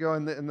couple years ago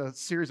in the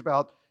series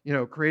about,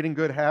 creating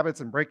good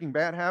habits and breaking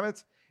bad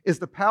habits, is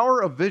the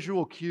power of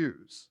visual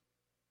cues.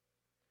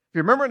 If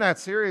you remember in that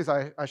series,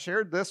 I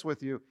shared this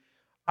with you.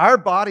 Our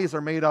bodies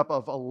are made up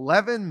of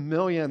 11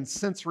 million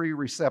sensory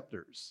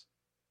receptors.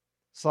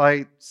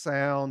 Sight,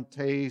 sound,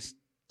 taste,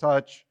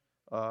 touch,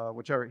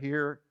 whichever,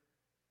 hear.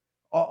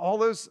 All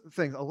those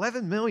things,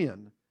 11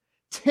 million.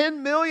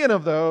 10 million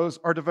of those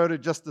are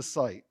devoted just to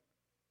sight.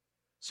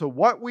 So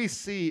what we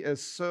see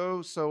is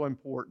so, so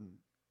important.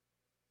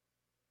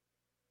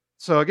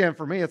 So again,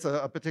 for me, it's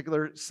a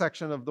particular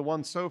section of the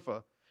one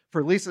sofa.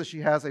 For Lisa, she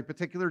has a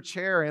particular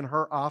chair in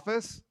her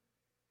office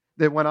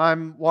that when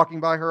I'm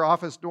walking by her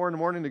office door in the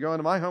morning to go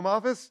into my home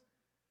office,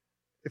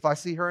 if I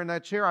see her in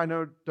that chair, I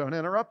know don't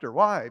interrupt her.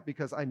 Why?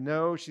 Because I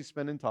know she's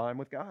spending time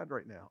with God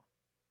right now.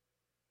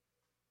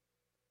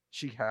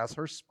 She has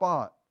her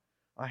spot.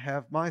 I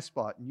have my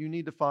spot. And you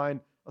need to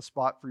find a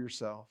spot for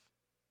yourself.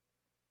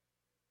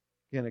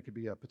 Again, it could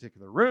be a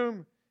particular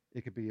room.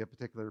 It could be a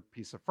particular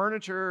piece of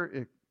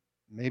furniture.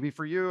 Maybe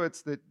for you,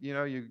 it's that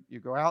you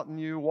go out and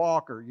you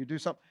walk or you do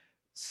something.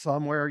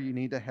 Somewhere you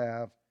need to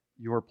have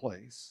your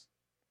place.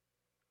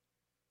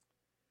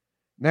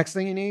 Next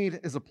thing you need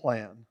is a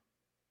plan.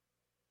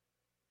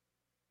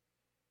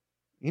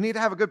 You need to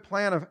have a good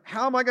plan of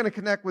how am I going to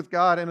connect with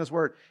God and His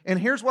Word. And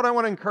here's what I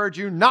want to encourage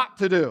you not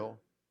to do.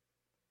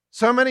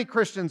 So many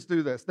Christians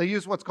do this. They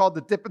use what's called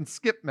the dip and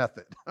skip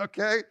method,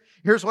 okay?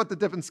 Here's what the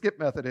dip and skip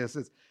method is.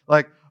 It's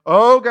like,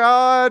 oh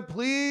God,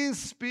 please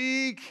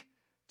speak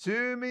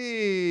to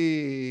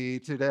me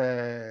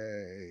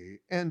today.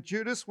 And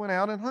Judas went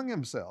out and hung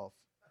himself.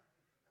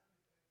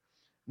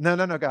 No,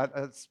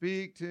 God,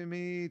 speak to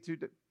me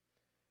today.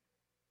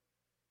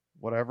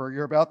 Whatever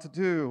you're about to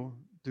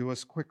do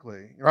us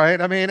quickly,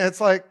 right? I mean, it's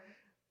like,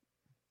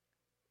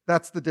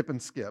 that's the dip and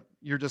skip.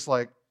 You're just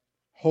like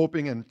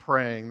hoping and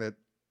praying that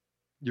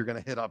you're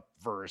going to hit a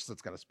verse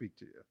that's going to speak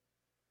to you.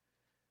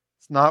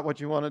 It's not what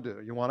you want to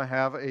do. You want to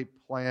have a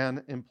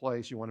plan in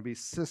place. You want to be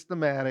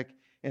systematic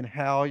in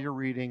how you're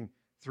reading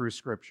through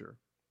Scripture.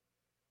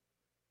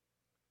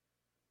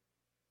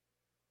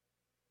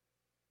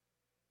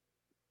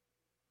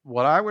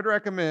 What I would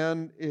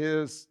recommend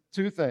is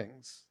two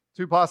things,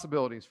 two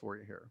possibilities for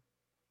you here.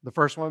 The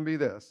first one would be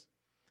this.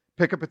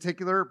 Pick a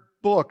particular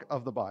book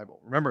of the Bible.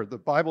 Remember, the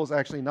Bible is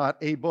actually not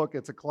a book.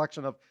 It's a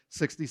collection of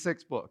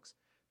 66 books.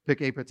 Pick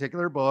a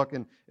particular book,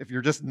 and if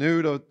you're just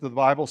new to the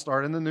Bible,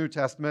 start in the New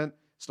Testament.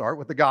 Start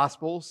with the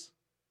Gospels.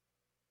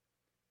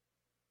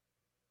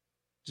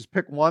 Just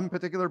pick one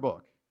particular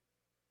book,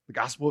 the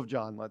Gospel of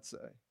John, let's say,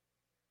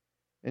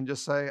 and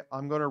just say,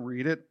 I'm going to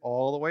read it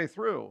all the way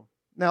through.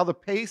 Now, the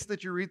pace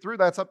that you read through,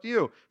 that's up to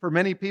you. For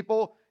many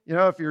people,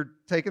 if you're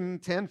taking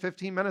 10,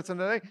 15 minutes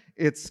in a day,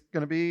 it's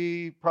going to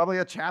be probably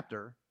a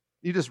chapter.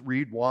 You just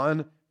read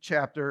one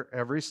chapter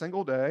every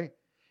single day.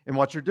 And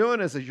what you're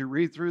doing is as you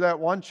read through that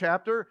one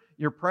chapter,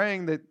 you're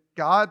praying that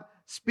God,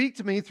 speak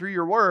to me through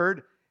your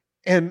word.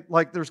 And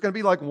there's going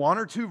to be one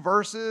or two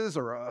verses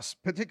or a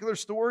particular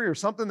story or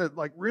something that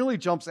really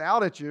jumps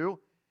out at you.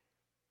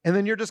 And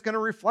then you're just going to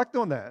reflect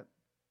on that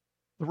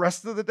the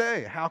rest of the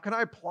day. How can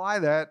I apply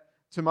that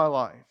to my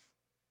life?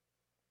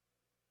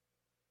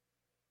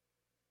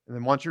 And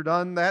then once you're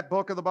done that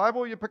book of the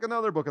Bible, you pick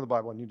another book of the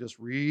Bible and you just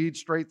read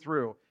straight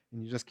through.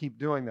 And you just keep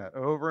doing that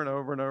over and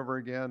over and over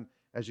again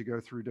as you go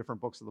through different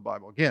books of the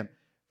Bible. Again,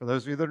 for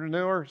those of you that are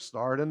newer,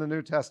 start in the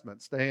New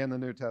Testament. Stay in the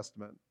New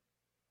Testament.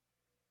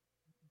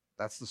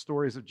 That's the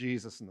stories of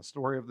Jesus and the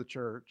story of the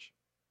church.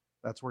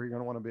 That's where you're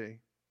going to want to be.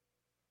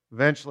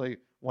 Eventually,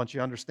 once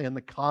you understand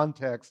the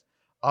context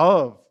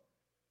of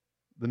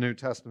the New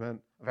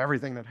Testament, of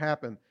everything that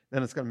happened,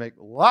 then it's going to make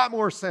a lot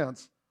more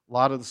sense, a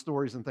lot of the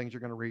stories and things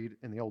you're going to read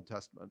in the Old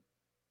Testament.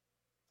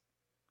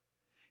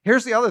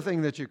 Here's the other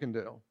thing that you can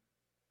do.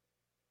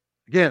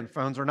 Again,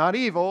 phones are not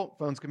evil.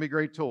 Phones can be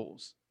great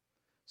tools.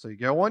 So you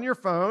go on your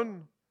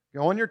phone,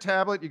 go on your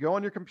tablet, you go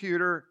on your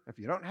computer. If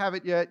you don't have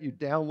it yet, you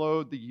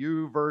download the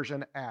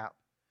YouVersion app.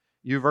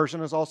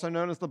 YouVersion is also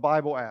known as the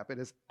Bible app. It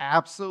is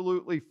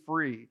absolutely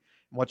free.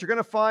 And what you're going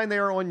to find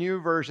there on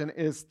YouVersion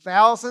is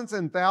thousands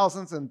and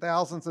thousands and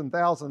thousands and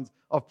thousands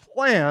of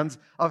plans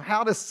of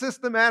how to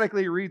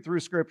systematically read through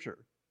Scripture.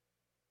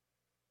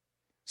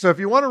 So if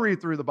you want to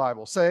read through the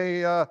Bible,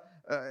 say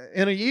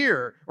in a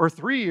year or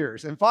 3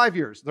 years and 5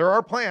 years, there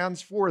are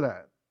plans for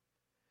that.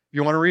 If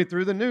you want to read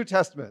through the New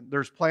Testament,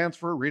 there's plans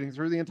for reading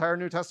through the entire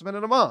New Testament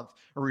in a month,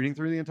 or reading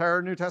through the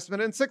entire New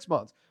Testament in 6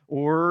 months,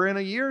 or in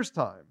a year's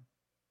time.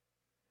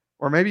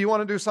 Or maybe you want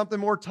to do something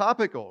more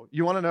topical.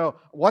 You want to know,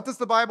 what does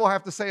the Bible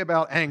have to say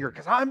about anger?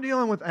 Because I'm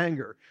dealing with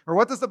anger. Or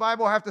what does the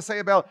Bible have to say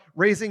about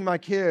raising my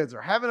kids, or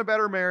having a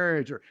better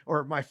marriage,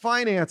 or my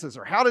finances,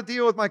 or how to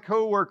deal with my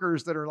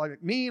coworkers that are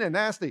mean and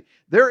nasty?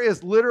 There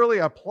is literally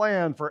a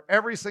plan for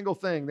every single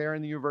thing there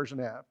in the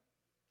YouVersion app.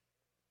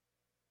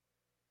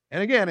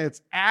 And again,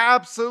 it's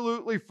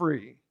absolutely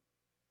free.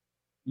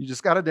 You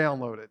just got to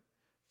download it.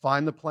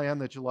 Find the plan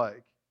that you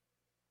like.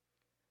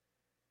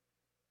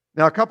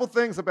 Now, a couple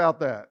things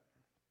about that.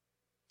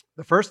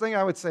 The first thing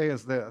I would say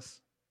is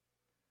this.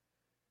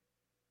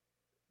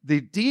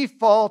 The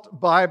default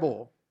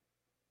Bible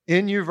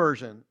in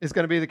YouVersion is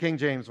going to be the King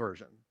James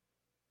Version.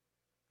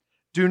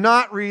 Do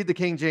not read the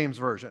King James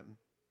Version.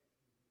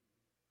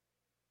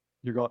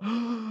 You're going,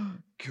 oh,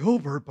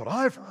 Gilbert, but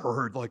I've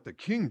heard the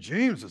King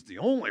James is the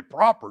only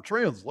proper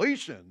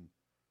translation.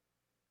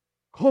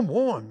 Come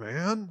on,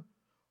 man.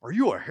 Are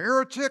you a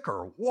heretic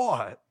or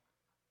what?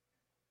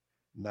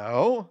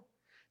 No.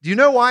 Do you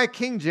know why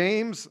King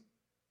James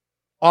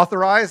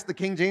authorized the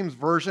King James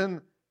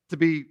Version to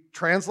be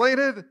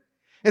translated?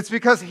 It's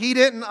because he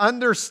didn't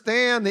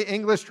understand the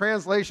English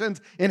translations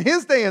in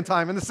his day and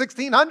time, in the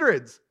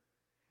 1600s.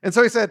 And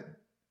so he said,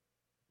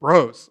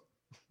 bros,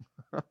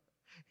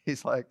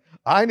 he's like,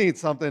 I need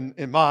something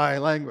in my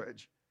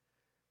language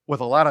with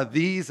a lot of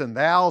these and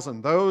thous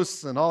and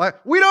those and all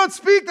that. We don't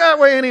speak that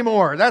way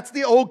anymore. That's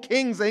the old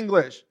King's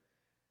English.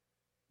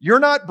 You're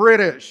not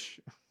British.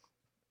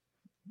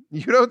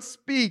 You don't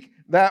speak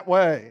that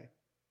way.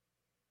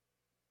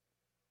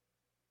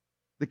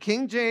 The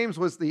King James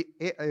was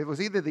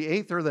either the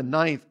 8th or the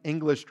 9th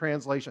English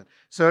translation.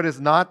 So it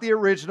is not the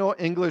original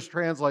English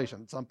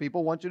translation. Some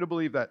people want you to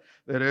believe that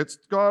it's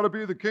got to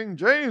be the King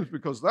James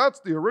because that's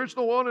the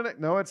original one.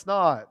 No, it's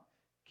not.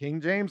 King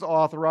James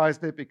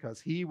authorized it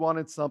because he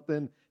wanted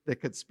something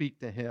that could speak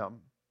to him.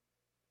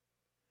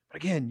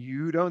 But again,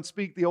 you don't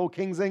speak the old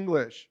King's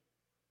English.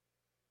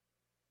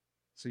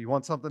 So you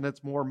want something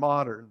that's more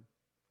modern.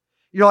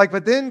 You're like,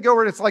 but then go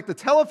where it's like the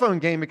telephone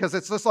game, because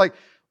it's just like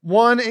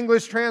one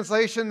English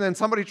translation, then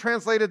somebody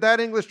translated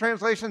that English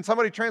translation,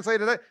 somebody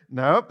translated that.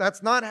 Nope,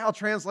 that's not how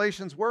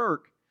translations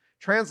work.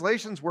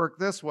 Translations work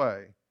this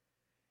way.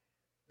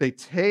 They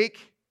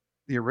take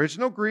the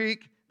original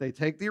Greek, they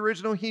take the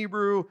original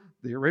Hebrew,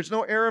 the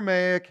original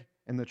Aramaic,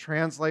 and the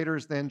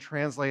translators then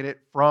translate it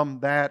from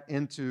that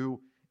into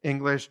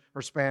English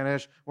or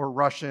Spanish or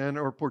Russian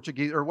or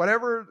Portuguese or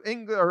whatever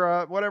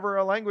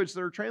language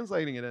they're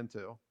translating it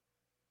into.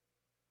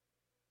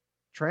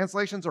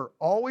 Translations are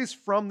always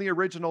from the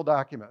original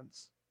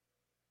documents.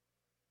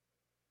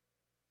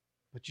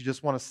 But you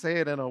just want to say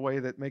it in a way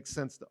that makes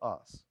sense to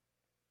us.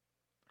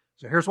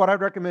 So here's what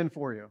I'd recommend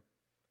for you.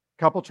 A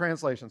couple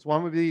translations.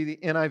 One would be the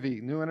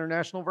NIV, New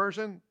International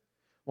Version.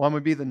 One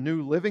would be the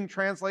New Living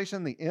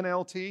Translation, the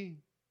NLT.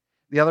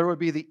 The other would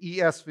be the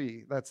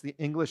ESV. That's the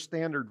English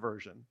Standard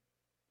Version.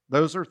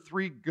 Those are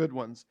three good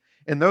ones.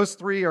 And those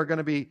three are going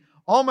to be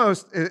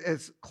almost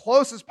as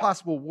close as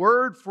possible,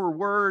 word for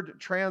word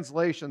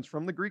translations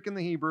from the Greek and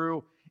the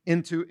Hebrew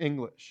into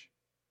English.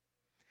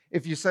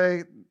 If you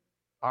say,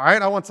 all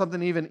right, I want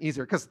something even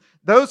easier, because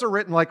those are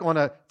written like on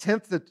a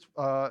 10th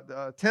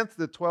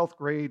to 12th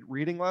grade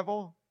reading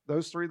level,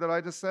 those three that I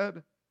just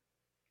said.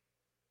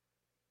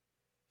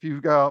 If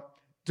you go,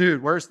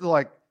 dude, where's the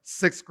like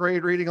 6th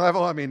grade reading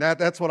level? I mean,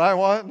 that's what I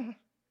want.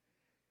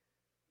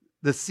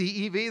 The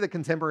CEV, the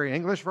Contemporary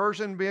English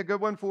Version, would be a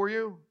good one for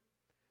you.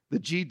 The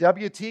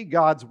GWT,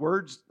 God's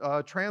Words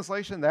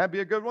translation, that'd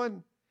be a good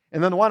one.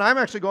 And then the one I'm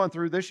actually going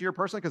through this year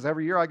personally, because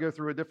every year I go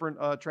through a different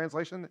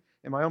translation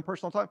in my own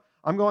personal time.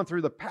 I'm going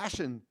through the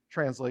Passion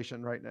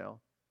Translation right now.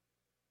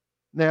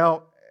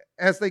 Now,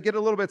 as they get a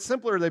little bit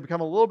simpler, they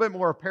become a little bit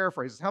more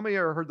paraphrases. How many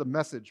of you have heard the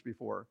Message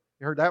before?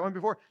 You heard that one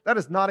before? That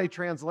is not a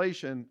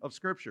translation of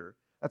Scripture.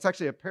 That's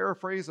actually a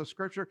paraphrase of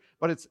Scripture,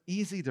 but it's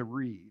easy to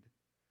read.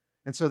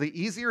 And so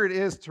the easier it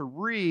is to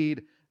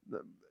read,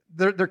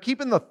 they're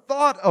keeping the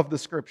thought of the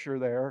Scripture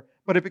there,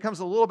 but it becomes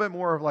a little bit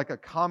more of like a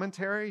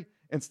commentary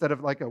instead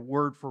of like a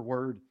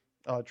word-for-word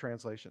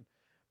translation.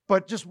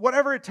 But just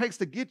whatever it takes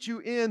to get you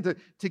in,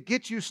 to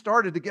get you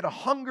started, to get a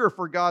hunger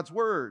for God's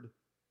Word,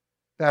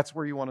 that's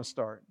where you want to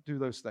start. Do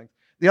those things.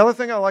 The other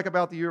thing I like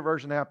about the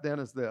YouVersion app then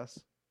is this.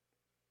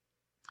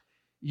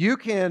 You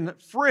can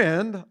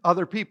friend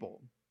other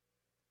people.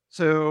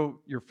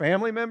 So your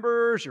family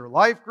members, your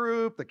life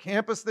group, the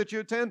campus that you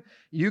attend,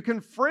 you can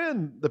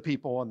friend the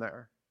people on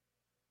there.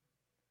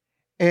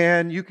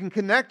 And you can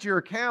connect your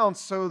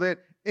accounts so that,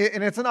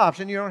 and it's an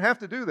option, you don't have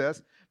to do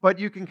this, but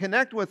you can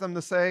connect with them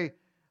to say,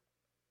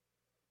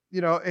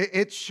 you know,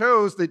 it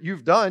shows that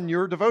you've done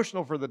your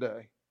devotional for the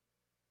day.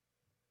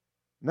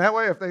 And that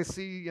way, if they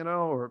see, you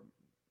know, or,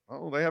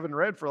 oh, they haven't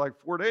read for like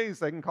 4 days,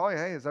 they can call you,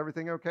 hey, is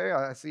everything okay?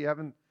 I see you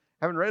haven't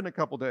read in a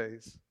couple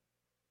days.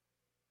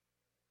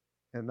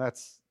 And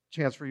that's a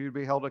chance for you to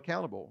be held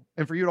accountable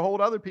and for you to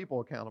hold other people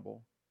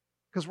accountable,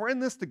 because we're in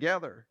this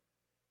together.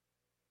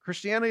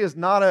 Christianity is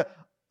not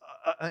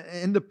an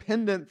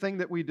independent thing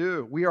that we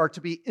do. We are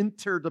to be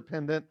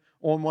interdependent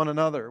on one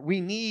another.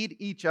 We need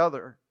each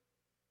other.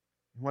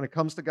 When it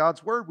comes to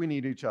God's Word, we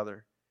need each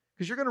other,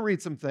 because you're going to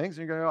read some things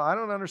and you're going to go, I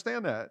don't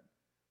understand that.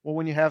 Well,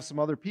 when you have some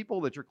other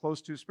people that you're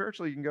close to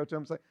spiritually, you can go to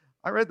them and say,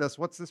 I read this.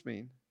 What's this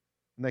mean?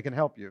 And they can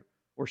help you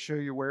or show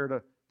you where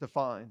to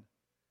find.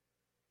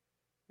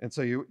 And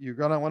so you're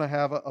going to want to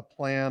have a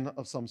plan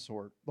of some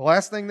sort. The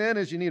last thing then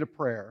is you need a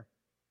prayer.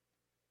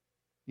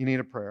 You need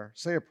a prayer.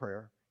 Say a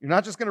prayer. You're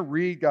not just going to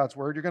read God's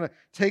Word. You're going to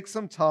take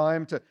some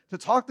time to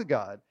talk to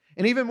God.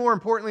 And even more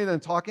importantly than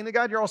talking to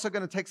God, you're also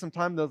going to take some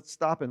time to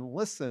stop and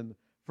listen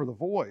for the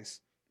voice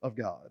of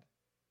God.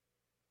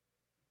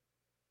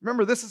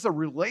 Remember, this is a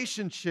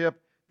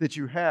relationship that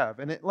you have.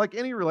 And like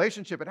any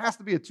relationship, it has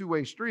to be a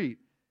two-way street.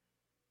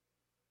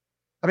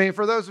 I mean,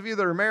 for those of you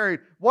that are married,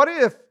 what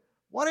if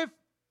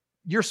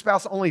your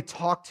spouse only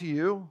talked to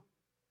you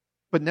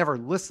but never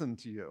listened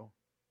to you?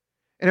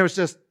 And it was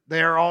just,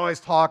 they're always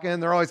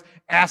talking, they're always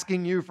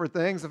asking you for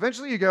things.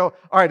 Eventually you go,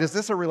 all right, is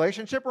this a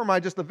relationship or am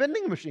I just a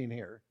vending machine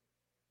here?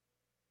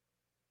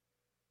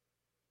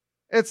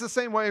 It's the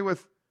same way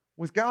with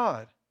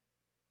God.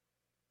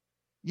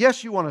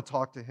 Yes, you want to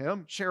talk to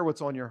Him, share what's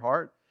on your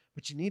heart,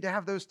 but you need to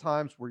have those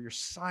times where you're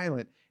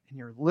silent and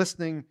you're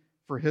listening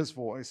for His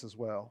voice as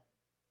well.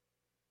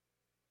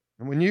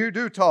 And when you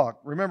do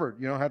talk, remember,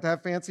 you don't have to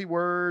have fancy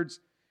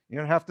words. You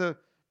don't have to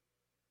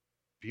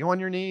be on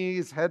your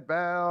knees, head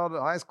bowed,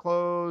 eyes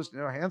closed,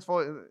 hands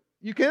folded.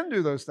 You can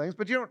do those things,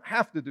 but you don't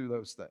have to do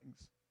those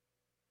things.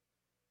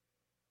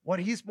 What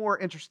He's more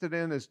interested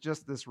in is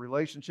just this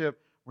relationship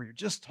where you're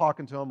just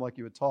talking to Him like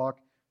you would talk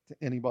to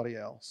anybody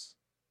else.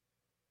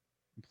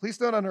 And please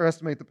don't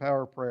underestimate the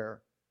power of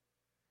prayer,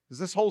 because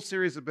this whole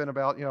series has been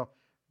about,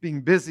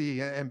 being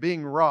busy and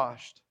being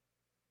rushed.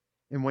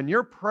 And when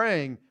you're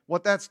praying,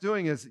 what that's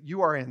doing is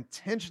you are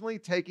intentionally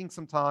taking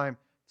some time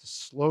to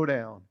slow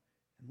down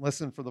and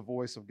listen for the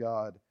voice of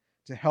God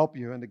to help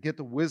you and to get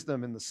the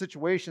wisdom in the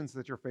situations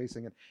that you're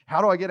facing. And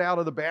how do I get out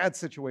of the bad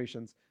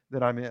situations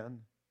that I'm in?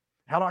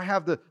 How do I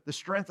have the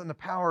strength and the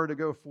power to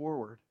go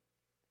forward?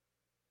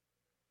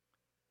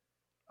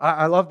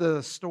 I love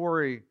the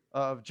story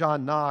of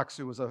John Knox,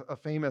 who was a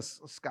famous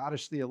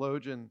Scottish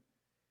theologian.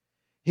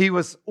 He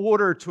was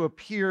ordered to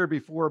appear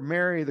before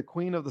Mary, the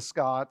Queen of the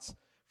Scots,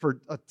 for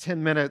a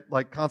 10-minute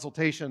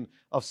consultation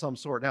of some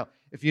sort. Now,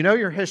 if you know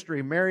your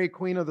history, Mary,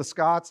 Queen of the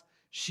Scots,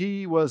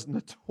 she was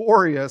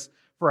notorious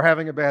for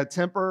having a bad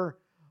temper,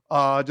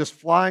 just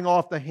flying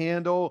off the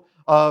handle,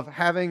 of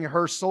having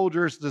her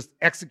soldiers just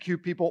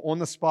execute people on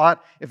the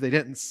spot if they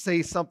didn't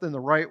say something the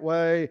right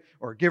way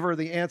or give her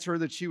the answer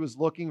that she was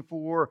looking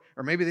for,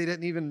 or maybe they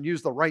didn't even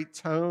use the right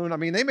tone. I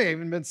mean, they may have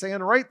even been saying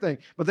the right thing,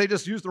 but they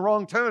just used the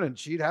wrong tone and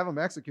she'd have them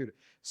executed.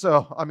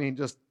 So, I mean,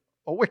 just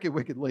a wicked,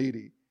 wicked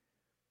lady.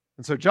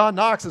 And so John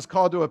Knox is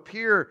called to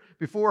appear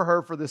before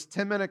her for this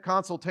 10-minute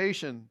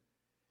consultation.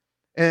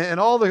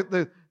 And all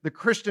the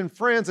Christian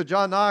friends of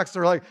John Knox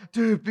are like,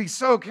 dude, be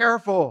so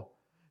careful.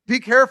 Be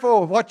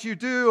careful of what you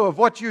do, of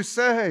what you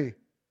say.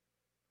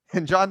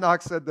 And John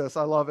Knox said this,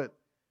 I love it.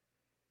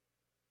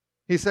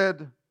 He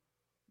said,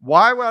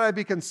 why would I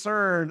be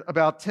concerned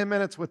about 10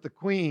 minutes with the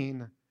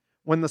Queen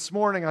when this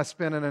morning I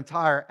spent an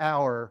entire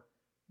hour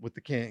with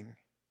the King?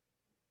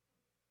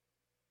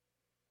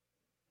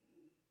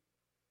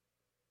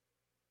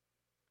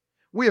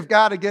 We have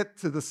got to get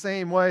to the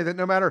same way that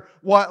no matter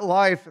what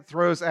life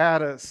throws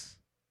at us,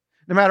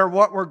 no matter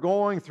what we're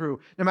going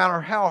through, no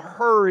matter how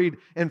hurried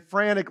and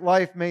frantic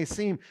life may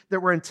seem, that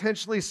we're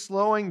intentionally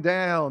slowing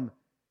down,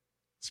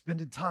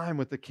 spending time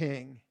with the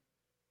King,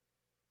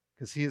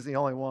 because He is the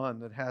only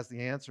one that has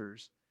the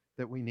answers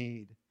that we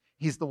need.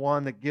 He's the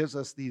one that gives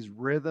us these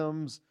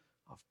rhythms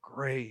of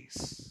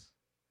grace.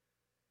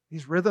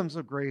 These rhythms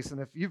of grace.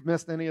 And if you've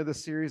missed any of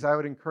this series, I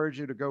would encourage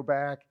you to go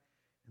back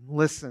and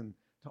listen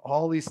to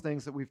all these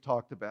things that we've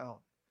talked about.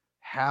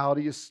 How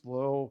do you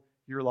slow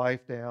your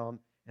life down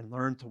and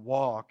learn to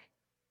walk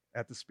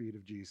at the speed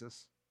of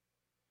Jesus?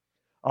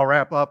 I'll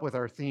wrap up with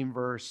our theme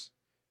verse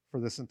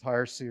for this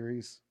entire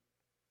series.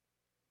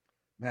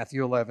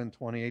 Matthew 11,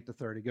 28 to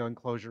 30. Go and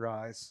close your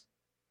eyes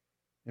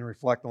and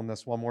reflect on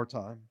this one more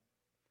time.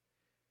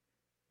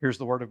 Here's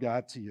the word of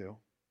God to you.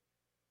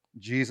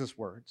 Jesus'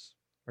 words.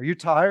 Are you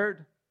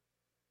tired?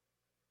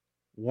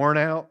 Worn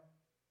out?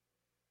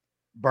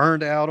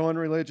 Burned out on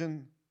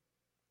religion?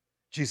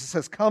 Jesus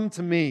says, come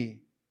to me.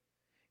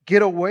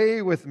 Get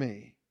away with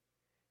me,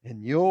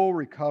 and you'll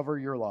recover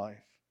your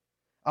life.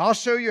 I'll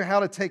show you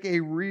how to take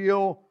a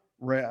real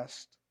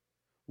rest.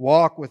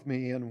 Walk with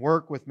me and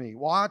work with me.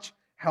 Watch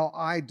how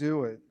I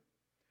do it.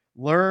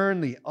 Learn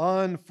the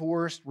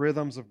unforced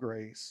rhythms of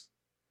grace.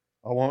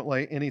 I won't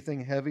lay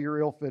anything heavy or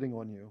ill-fitting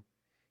on you.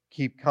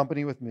 Keep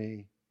company with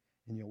me,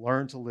 and you'll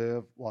learn to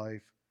live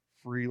life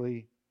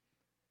freely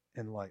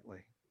and lightly.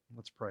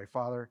 Let's pray.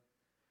 Father,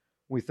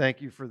 we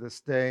thank you for this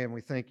day, and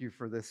we thank you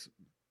for this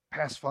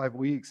past 5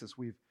 weeks as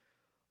we've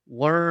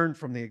learned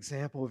from the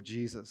example of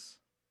Jesus,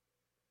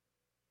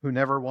 who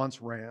never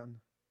once ran,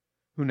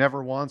 who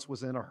never once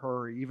was in a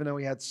hurry, even though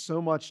he had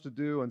so much to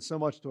do and so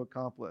much to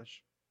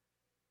accomplish.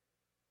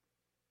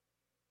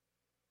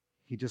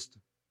 He just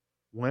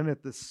went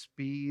at the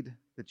speed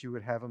that you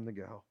would have him to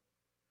go.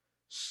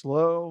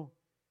 Slow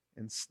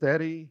and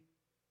steady.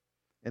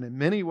 And in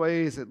many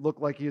ways, it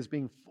looked like he was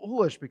being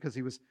foolish because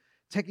he was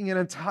taking an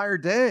entire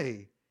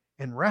day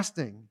and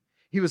resting.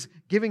 He was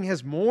giving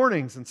his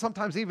mornings and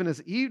sometimes even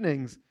his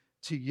evenings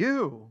to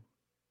you.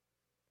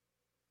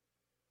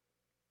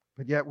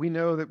 But yet we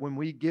know that when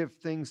we give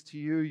things to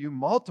you, you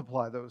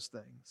multiply those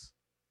things.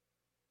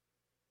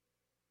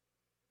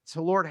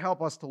 So Lord,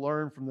 help us to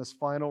learn from this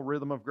final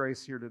rhythm of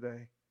grace here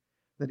today,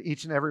 that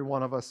each and every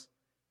one of us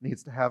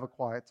needs to have a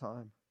quiet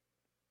time.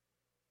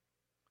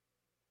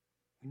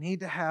 We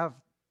need to have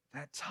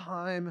that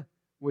time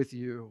with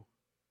you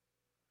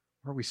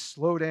where we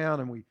slow down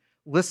and we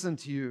listen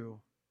to you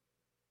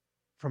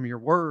from your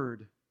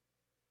word.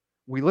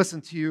 We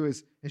listen to you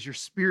as your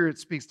Spirit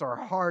speaks to our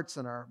hearts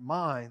and our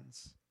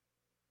minds.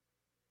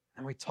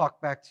 And we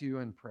talk back to you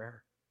in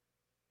prayer.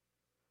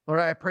 Lord,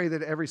 I pray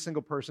that every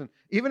single person,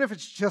 even if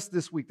it's just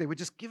this week, they would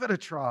just give it a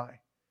try.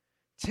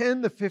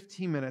 10 to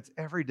 15 minutes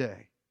every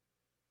day,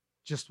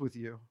 just with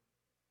you.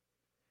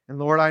 And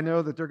Lord, I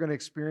know that they're going to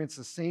experience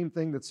the same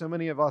thing that so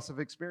many of us have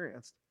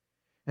experienced.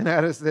 And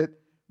that is that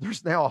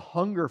there's now a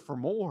hunger for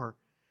more.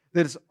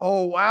 That is,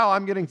 oh wow,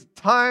 I'm getting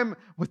time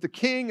with the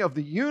King of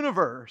the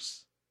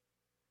universe.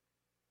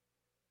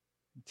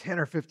 10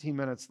 or 15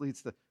 minutes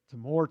leads to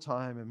more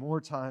time and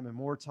more time and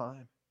more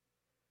time.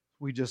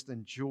 We just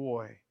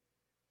enjoy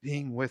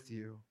being with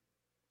you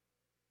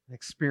and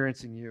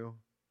experiencing you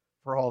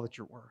for all that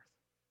you're worth.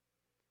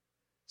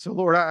 So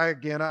Lord,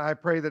 I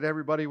pray that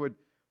everybody would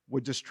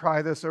just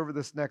try this over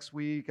this next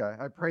week.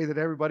 I pray that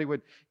everybody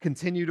would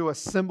continue to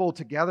assemble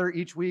together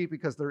each week,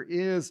 because there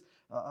is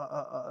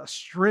a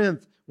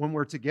strength when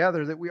we're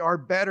together, that we are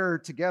better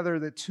together,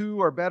 that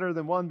two are better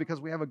than one, because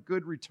we have a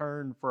good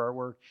return for our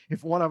work.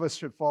 If one of us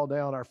should fall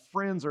down, our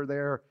friends are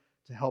there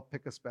to help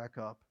pick us back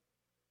up.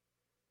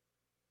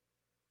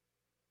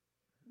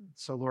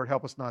 So Lord,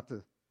 help us not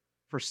to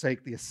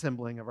forsake the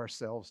assembling of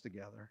ourselves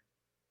together.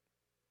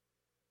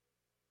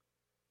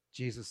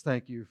 Jesus,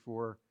 thank you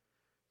for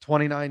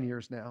 29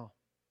 years now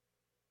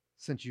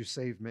since you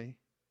saved me,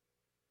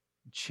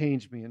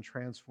 changed me, and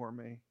transformed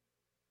me.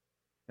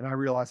 And I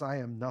realize I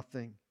am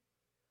nothing.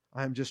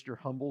 I am just your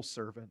humble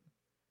servant,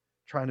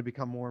 trying to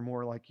become more and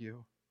more like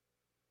you.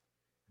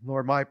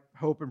 Lord, my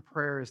hope and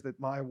prayer is that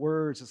my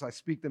words, as I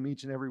speak them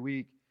each and every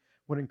week,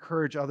 would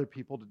encourage other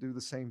people to do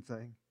the same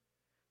thing,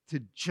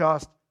 to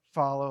just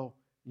follow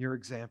your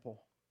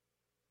example.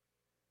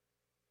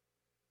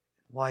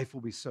 Life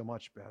will be so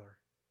much better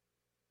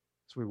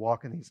as we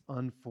walk in these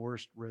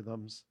unforced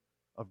rhythms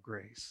of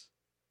grace.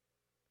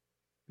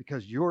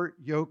 Because your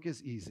yoke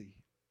is easy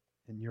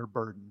and your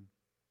burden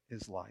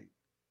is light.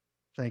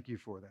 Thank you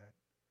for that.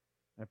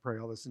 I pray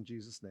all this in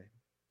Jesus' name.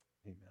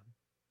 Amen.